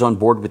Pope is on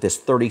board with this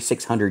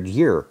 3,600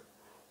 year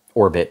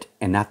orbit,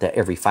 and not the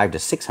every 500 to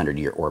 600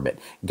 year orbit.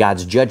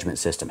 God's judgment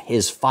system,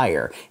 his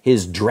fire,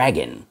 his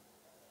dragon.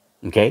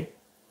 Okay?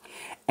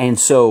 And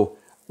so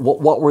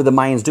what were the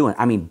Mayans doing?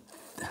 I mean,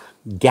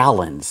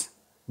 gallons,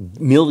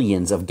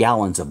 millions of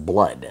gallons of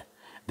blood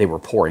they were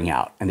pouring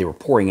out, and they were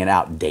pouring it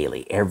out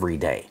daily, every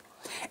day.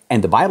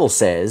 And the Bible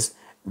says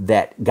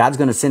that God's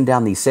going to send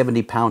down these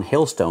 70-pound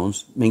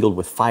hailstones mingled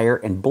with fire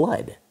and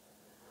blood.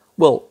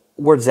 Well,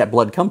 where does that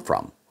blood come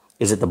from?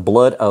 Is it the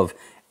blood of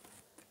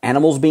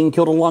animals being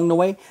killed along the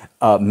way?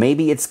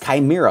 Maybe it's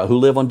chimera who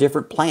live on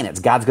different planets.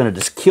 God's going to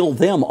just kill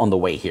them on the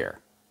way here.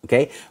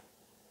 Okay?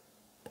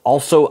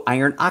 Also,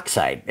 iron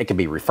oxide. It can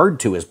be referred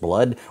to as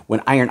blood.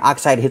 When iron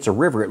oxide hits a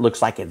river, it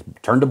looks like it's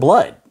turned to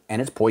blood.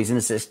 And it's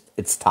poisonous,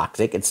 it's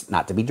toxic, it's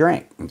not to be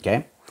drank.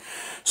 Okay?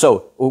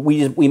 So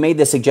we made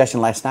this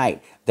suggestion last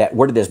night that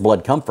where did this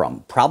blood come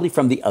from? Probably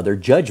from the other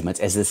judgments.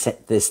 As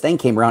this thing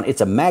came around,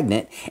 it's a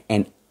magnet,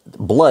 and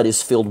blood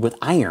is filled with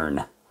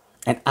iron.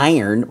 And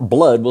iron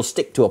blood will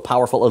stick to a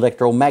powerful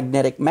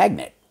electromagnetic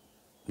magnet.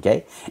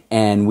 Okay?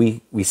 And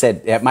we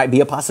said that might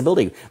be a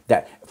possibility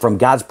that from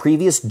God's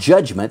previous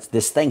judgments,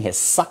 this thing has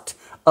sucked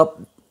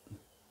up.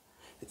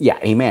 Yeah,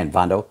 amen,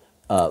 Vondo.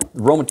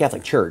 Roman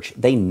Catholic Church,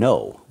 they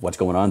know what's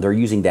going on. They're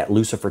using that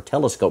Lucifer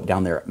telescope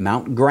down there at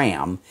Mount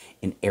Graham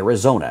in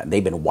Arizona.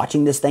 They've been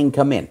watching this thing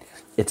come in.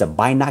 It's a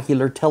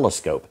binocular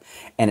telescope,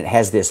 and it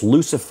has this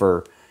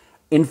Lucifer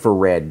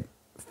infrared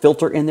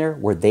filter in there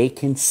where they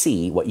can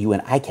see what you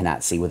and I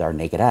cannot see with our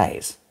naked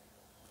eyes,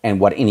 and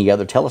what any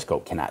other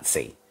telescope cannot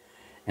see.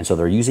 And so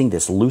they're using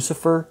this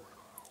Lucifer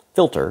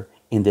filter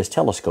in this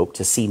telescope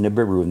to see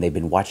Nibiru, and they've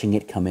been watching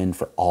it come in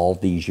for all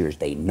these years.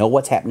 They know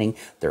what's happening.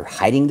 They're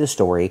hiding the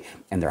story,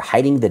 and they're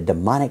hiding the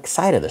demonic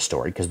side of the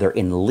story because they're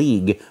in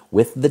league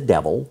with the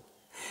devil,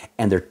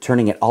 and they're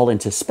turning it all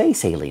into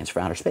space aliens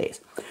for outer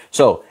space.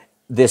 So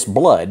this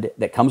blood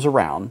that comes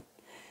around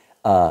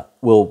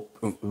will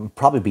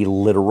probably be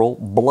literal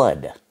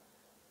blood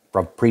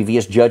from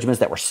previous judgments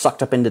that were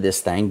sucked up into this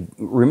thing.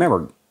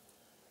 Remember,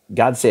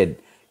 God said,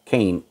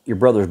 Cain, your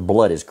brother's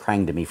blood is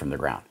crying to me from the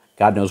ground.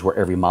 God knows where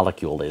every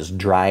molecule is,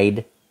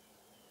 dried,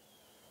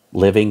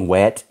 living,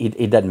 wet.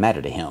 It doesn't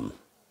matter to him.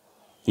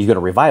 He's going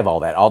to revive all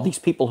that. All these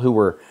people who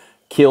were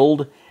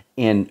killed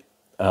in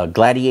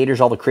gladiators,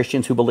 all the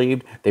Christians who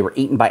believed, they were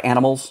eaten by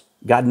animals.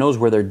 God knows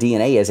where their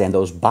DNA is, and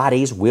those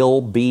bodies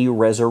will be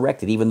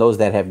resurrected, even those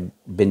that have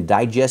been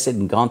digested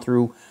and gone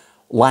through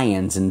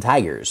lions and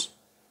tigers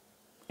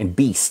and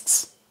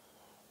beasts.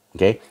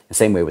 Okay? The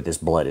same way with this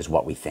blood is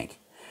what we think.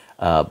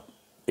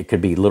 It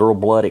could be literal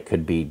blood. It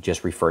could be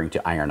just referring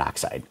to iron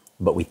oxide.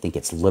 But we think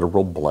it's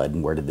literal blood.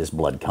 And where did this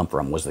blood come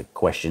from was the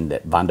question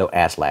that Vondo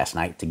asked last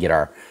night to get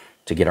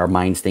our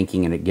minds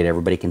thinking and to get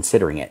everybody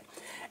considering it.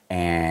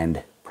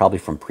 And probably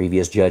from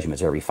previous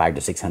judgments every 500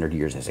 to 600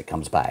 years as it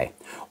comes by.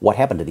 What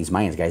happened to these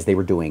Mayans, guys? They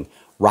were doing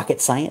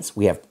rocket science.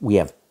 We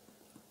have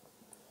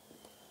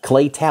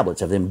clay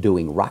tablets of them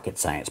doing rocket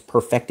science,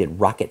 perfected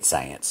rocket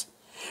science.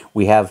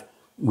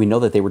 We know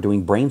that they were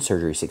doing brain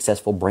surgery,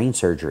 successful brain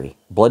surgery,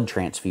 blood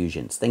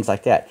transfusions, things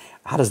like that.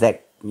 How does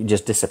that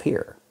just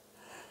disappear?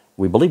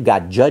 We believe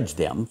God judged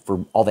them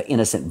for all the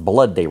innocent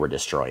blood they were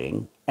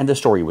destroying, and the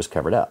story was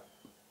covered up.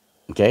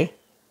 Okay?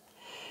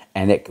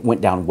 And it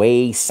went down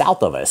way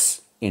south of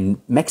us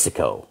in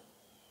Mexico,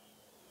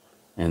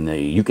 and the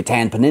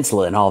Yucatan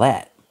Peninsula and all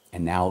that.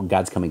 And now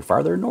God's coming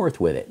farther north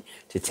with it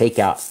to take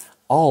out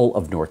all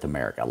of North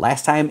America.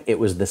 Last time it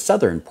was the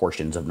southern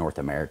portions of North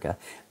America.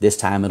 This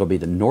time it'll be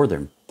the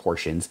northern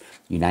portions,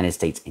 United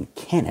States and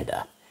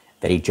Canada,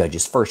 that he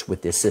judges first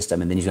with this system,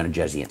 and then he's going to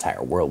judge the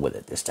entire world with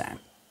it this time.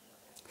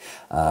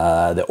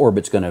 The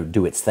orbit's going to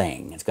do its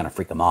thing. It's going to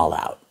freak them all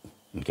out.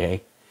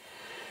 Okay?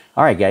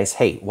 All right, guys.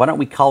 Hey, why don't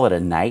we call it a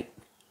night?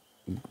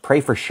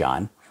 Pray for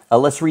Sean.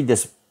 Let's read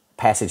this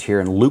passage here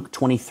in Luke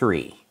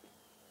 23,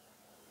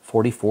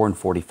 44 and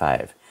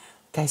 45.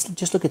 Guys,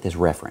 just look at this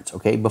reference,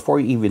 okay? Before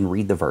you even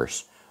read the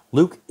verse.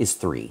 Luke is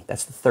 3.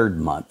 That's the third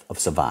month of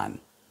Sivan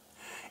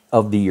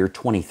of the year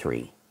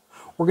 23.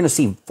 We're going to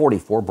see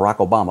 44, Barack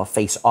Obama,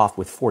 face off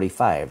with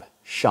 45,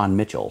 Sean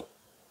Mitchell.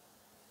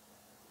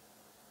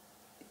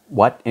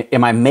 What?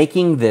 Am I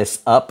making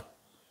this up?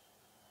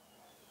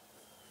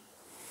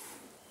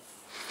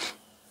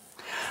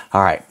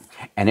 All right.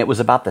 And it was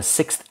about the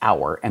 6th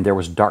hour, and there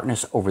was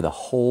darkness over the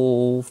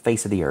whole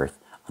face of the earth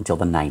until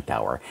the 9th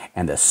hour.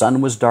 And the sun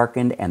was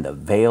darkened, and the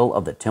veil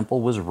of the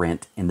temple was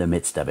rent in the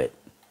midst of it.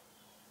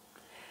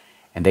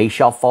 And they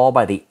shall fall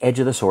by the edge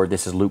of the sword.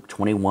 This is Luke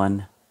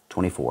 21,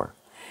 24.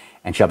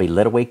 And shall be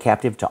led away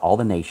captive to all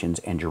the nations,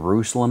 and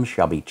Jerusalem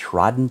shall be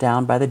trodden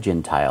down by the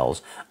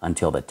Gentiles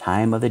until the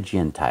time of the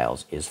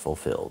Gentiles is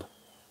fulfilled.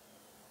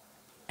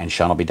 And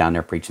Sean will be down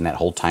there preaching that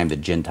whole time the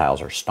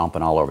Gentiles are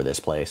stomping all over this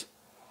place.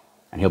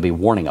 And he'll be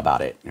warning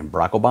about it. And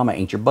Barack Obama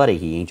ain't your buddy.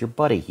 He ain't your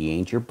buddy. He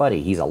ain't your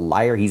buddy. He's a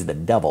liar. He's the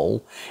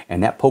devil.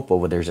 And that Pope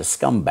over there's a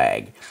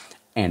scumbag.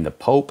 And the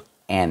Pope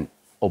and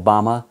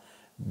Obama,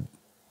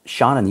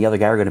 Sean and the other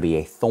guy are going to be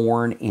a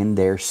thorn in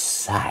their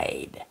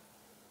side.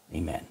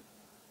 Amen.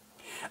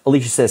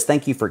 Alicia says,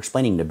 thank you for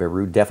explaining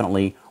Nibiru.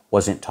 Definitely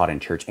wasn't taught in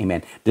church.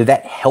 Amen. Did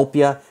that help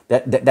you?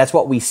 That's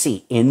what we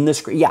see in the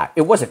screen. Yeah,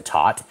 it wasn't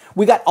taught.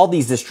 We got all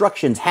these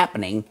destructions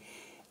happening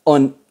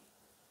on,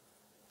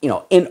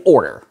 in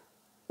order.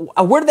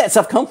 Where did that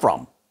stuff come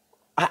from?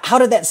 How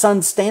did that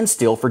sun stand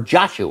still for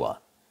Joshua?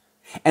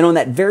 And on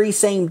that very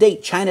same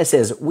date, China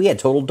says we had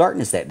total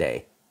darkness that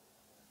day.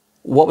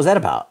 What was that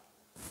about?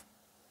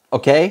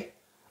 Okay?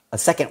 A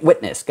second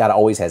witness. God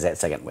always has that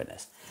second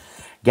witness.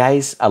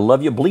 Guys, I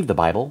love you. Believe the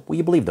Bible. Will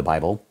you believe the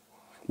Bible?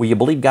 Will you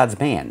believe God's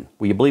man?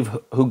 Will you believe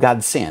who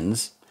God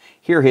sends?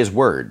 Hear his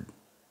word,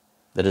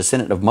 the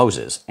descendant of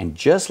Moses. And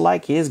just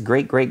like his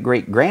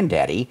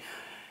great-great-great-granddaddy,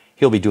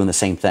 he'll be doing the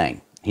same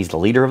thing. He's the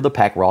leader of the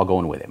pack. We're all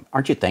going with him.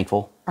 Aren't you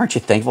thankful? Aren't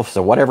you thankful?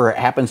 So whatever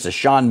happens to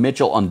Sean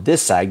Mitchell on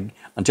this side,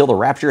 until the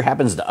rapture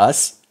happens to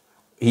us,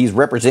 he's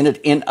represented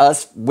in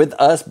us, with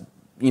us,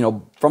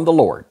 from the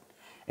Lord.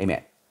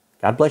 Amen.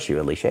 God bless you,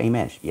 Alicia.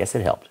 Amen. Yes,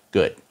 it helped.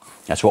 Good.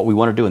 That's what we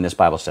want to do in this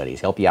Bible study,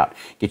 is help you out,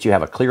 get you to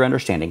have a clear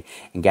understanding.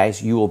 And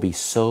guys, you will be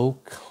so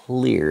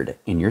cleared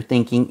in your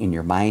thinking, in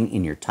your mind,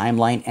 in your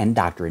timeline and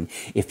doctrine,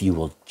 if you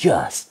will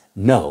just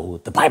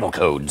know the Bible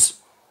codes.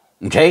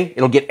 Okay?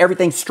 It'll get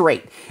everything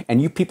straight.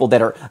 And you people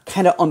that are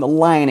kind of on the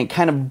line and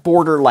kind of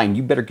borderline,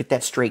 you better get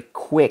that straight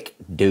quick,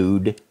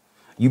 dude.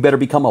 You better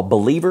become a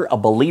believer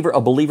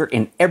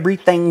in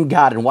everything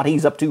God and what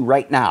he's up to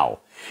right now.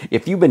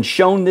 If you've been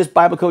shown this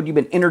Bible code, you've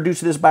been introduced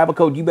to this Bible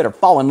code, you better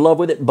fall in love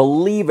with it,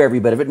 believe every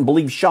bit of it, and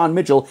believe Sean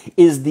Mitchell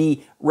is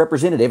the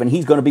representative, and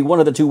he's going to be one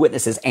of the two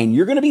witnesses, and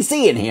you're going to be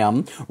seeing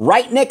him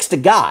right next to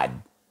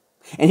God.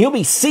 And he'll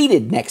be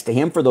seated next to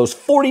him for those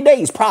 40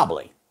 days,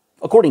 probably,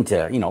 according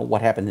to,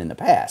 what happened in the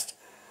past.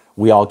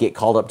 We all get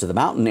called up to the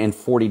mountain, and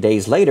 40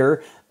 days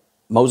later,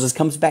 Moses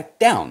comes back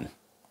down.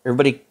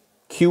 Everybody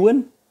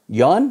queuing?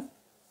 Yawn?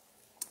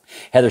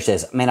 Heather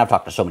says, man, I've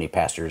talked to so many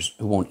pastors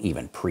who won't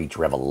even preach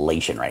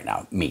Revelation right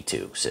now. Me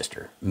too,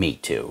 sister. Me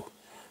too.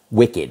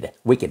 Wicked.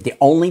 The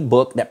only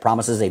book that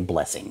promises a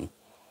blessing.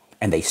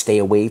 And they stay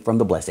away from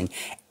the blessing.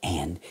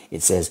 And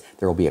it says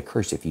there will be a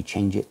curse if you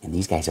change it. And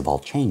these guys have all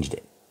changed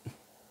it.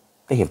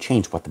 They have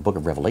changed what the book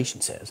of Revelation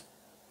says.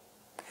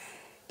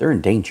 They're in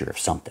danger of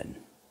something.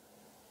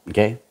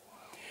 Okay?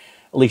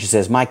 Alicia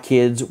says, my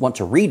kids want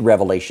to read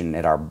Revelation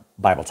at our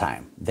Bible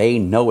time. They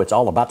know it's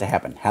all about to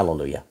happen.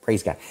 Hallelujah.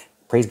 Praise God.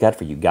 Praise God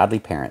for you godly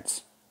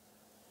parents.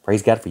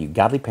 Praise God for you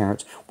godly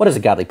parents. What is a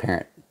godly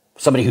parent?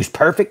 Somebody who's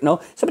perfect?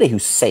 No, somebody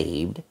who's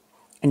saved.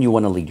 And you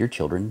want to lead your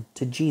children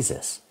to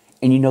Jesus.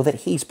 And you know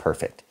that he's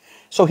perfect.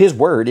 So his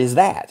word is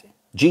that.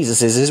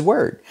 Jesus is his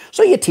word.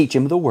 So you teach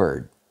him the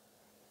word.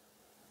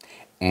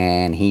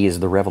 And he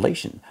is the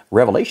revelation.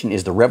 Revelation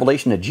is the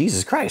revelation of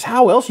Jesus Christ.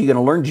 How else are you going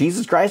to learn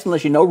Jesus Christ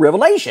unless you know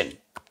Revelation?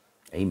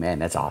 Amen.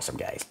 That's awesome,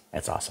 guys.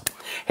 That's awesome.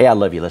 Hey, I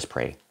love you. Let's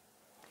pray.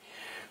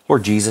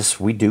 Lord Jesus,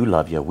 we do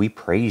love you. We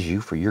praise you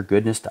for your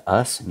goodness to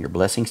us and your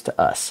blessings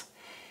to us.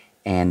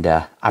 And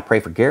I pray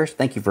for Gareth.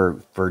 Thank you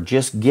for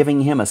just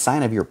giving him a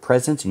sign of your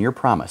presence and your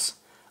promise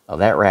of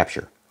that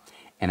rapture.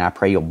 And I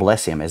pray you'll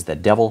bless him as the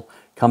devil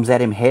comes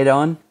at him head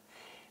on,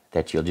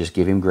 that you'll just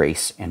give him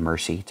grace and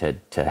mercy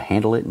to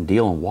handle it and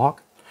deal and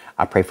walk.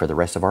 I pray for the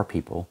rest of our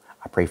people.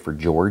 I pray for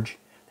George,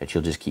 that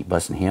you'll just keep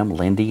blessing him,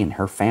 Lindy and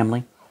her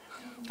family.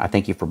 I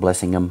thank you for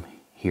blessing them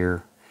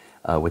here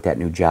with that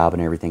new job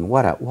and everything.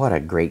 What a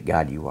great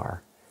God you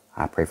are.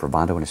 I pray for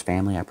Vondo and his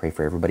family. I pray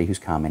for everybody who's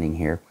commenting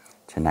here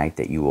tonight,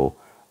 that you will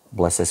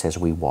bless us as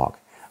we walk.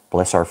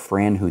 Bless our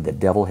friend who the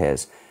devil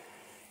has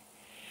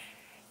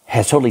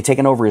totally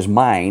taken over his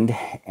mind,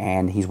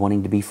 and he's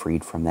wanting to be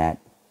freed from that.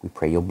 We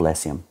pray you'll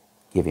bless him.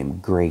 Give him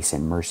grace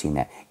and mercy in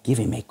that. Give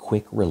him a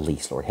quick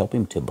release, Lord. Help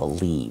him to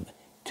believe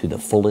to the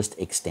fullest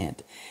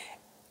extent.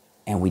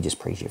 And we just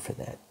praise you for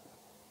that.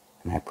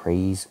 And I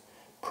praise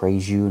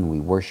you, and we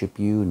worship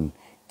you, and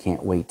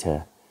can't wait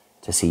to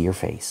see your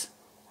face.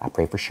 I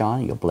pray for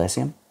Sean. You'll bless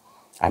him.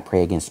 I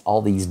pray against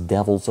all these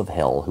devils of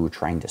hell who are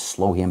trying to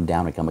slow him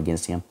down and come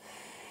against him.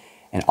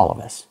 And all of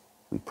us.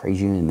 We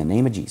praise you in the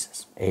name of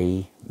Jesus.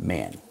 Amen.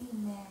 Amen,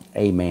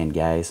 Amen,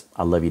 guys.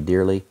 I love you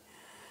dearly.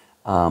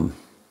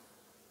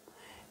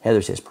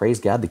 Heather says, praise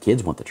God, the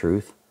kids want the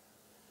truth.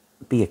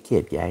 Be a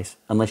kid, guys.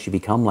 Unless you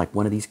become like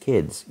one of these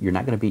kids, you're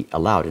not going to be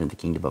allowed into the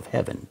kingdom of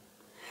heaven.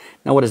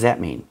 Now, what does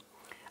that mean?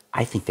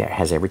 I think that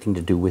has everything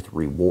to do with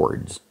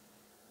rewards.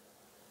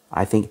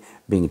 I think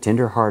being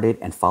tender-hearted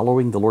and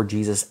following the Lord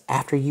Jesus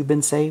after you've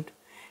been saved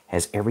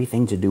has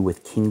everything to do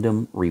with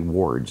kingdom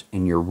rewards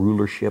in your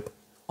rulership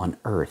on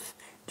earth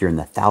during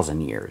the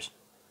 1,000 years.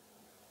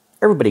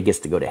 Everybody gets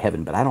to go to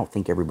heaven, but I don't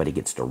think everybody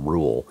gets to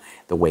rule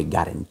the way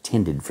God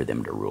intended for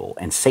them to rule.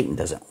 And Satan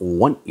doesn't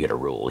want you to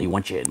rule. He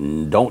wants you,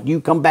 don't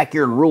you come back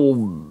here and rule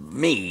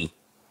me,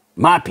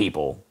 my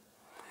people.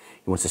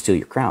 He wants to steal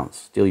your crowns,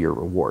 steal your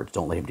rewards.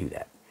 Don't let him do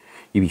that.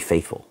 You be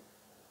faithful.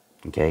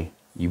 Okay?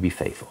 You be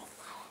faithful.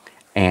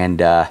 And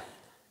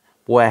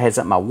boy, I had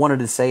something I wanted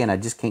to say and I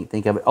just can't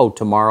think of it. Oh,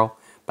 tomorrow,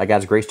 by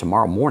God's grace,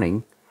 tomorrow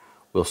morning,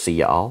 we'll see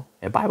you all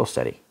at Bible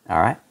study. All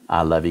right?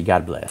 I love you.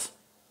 God bless.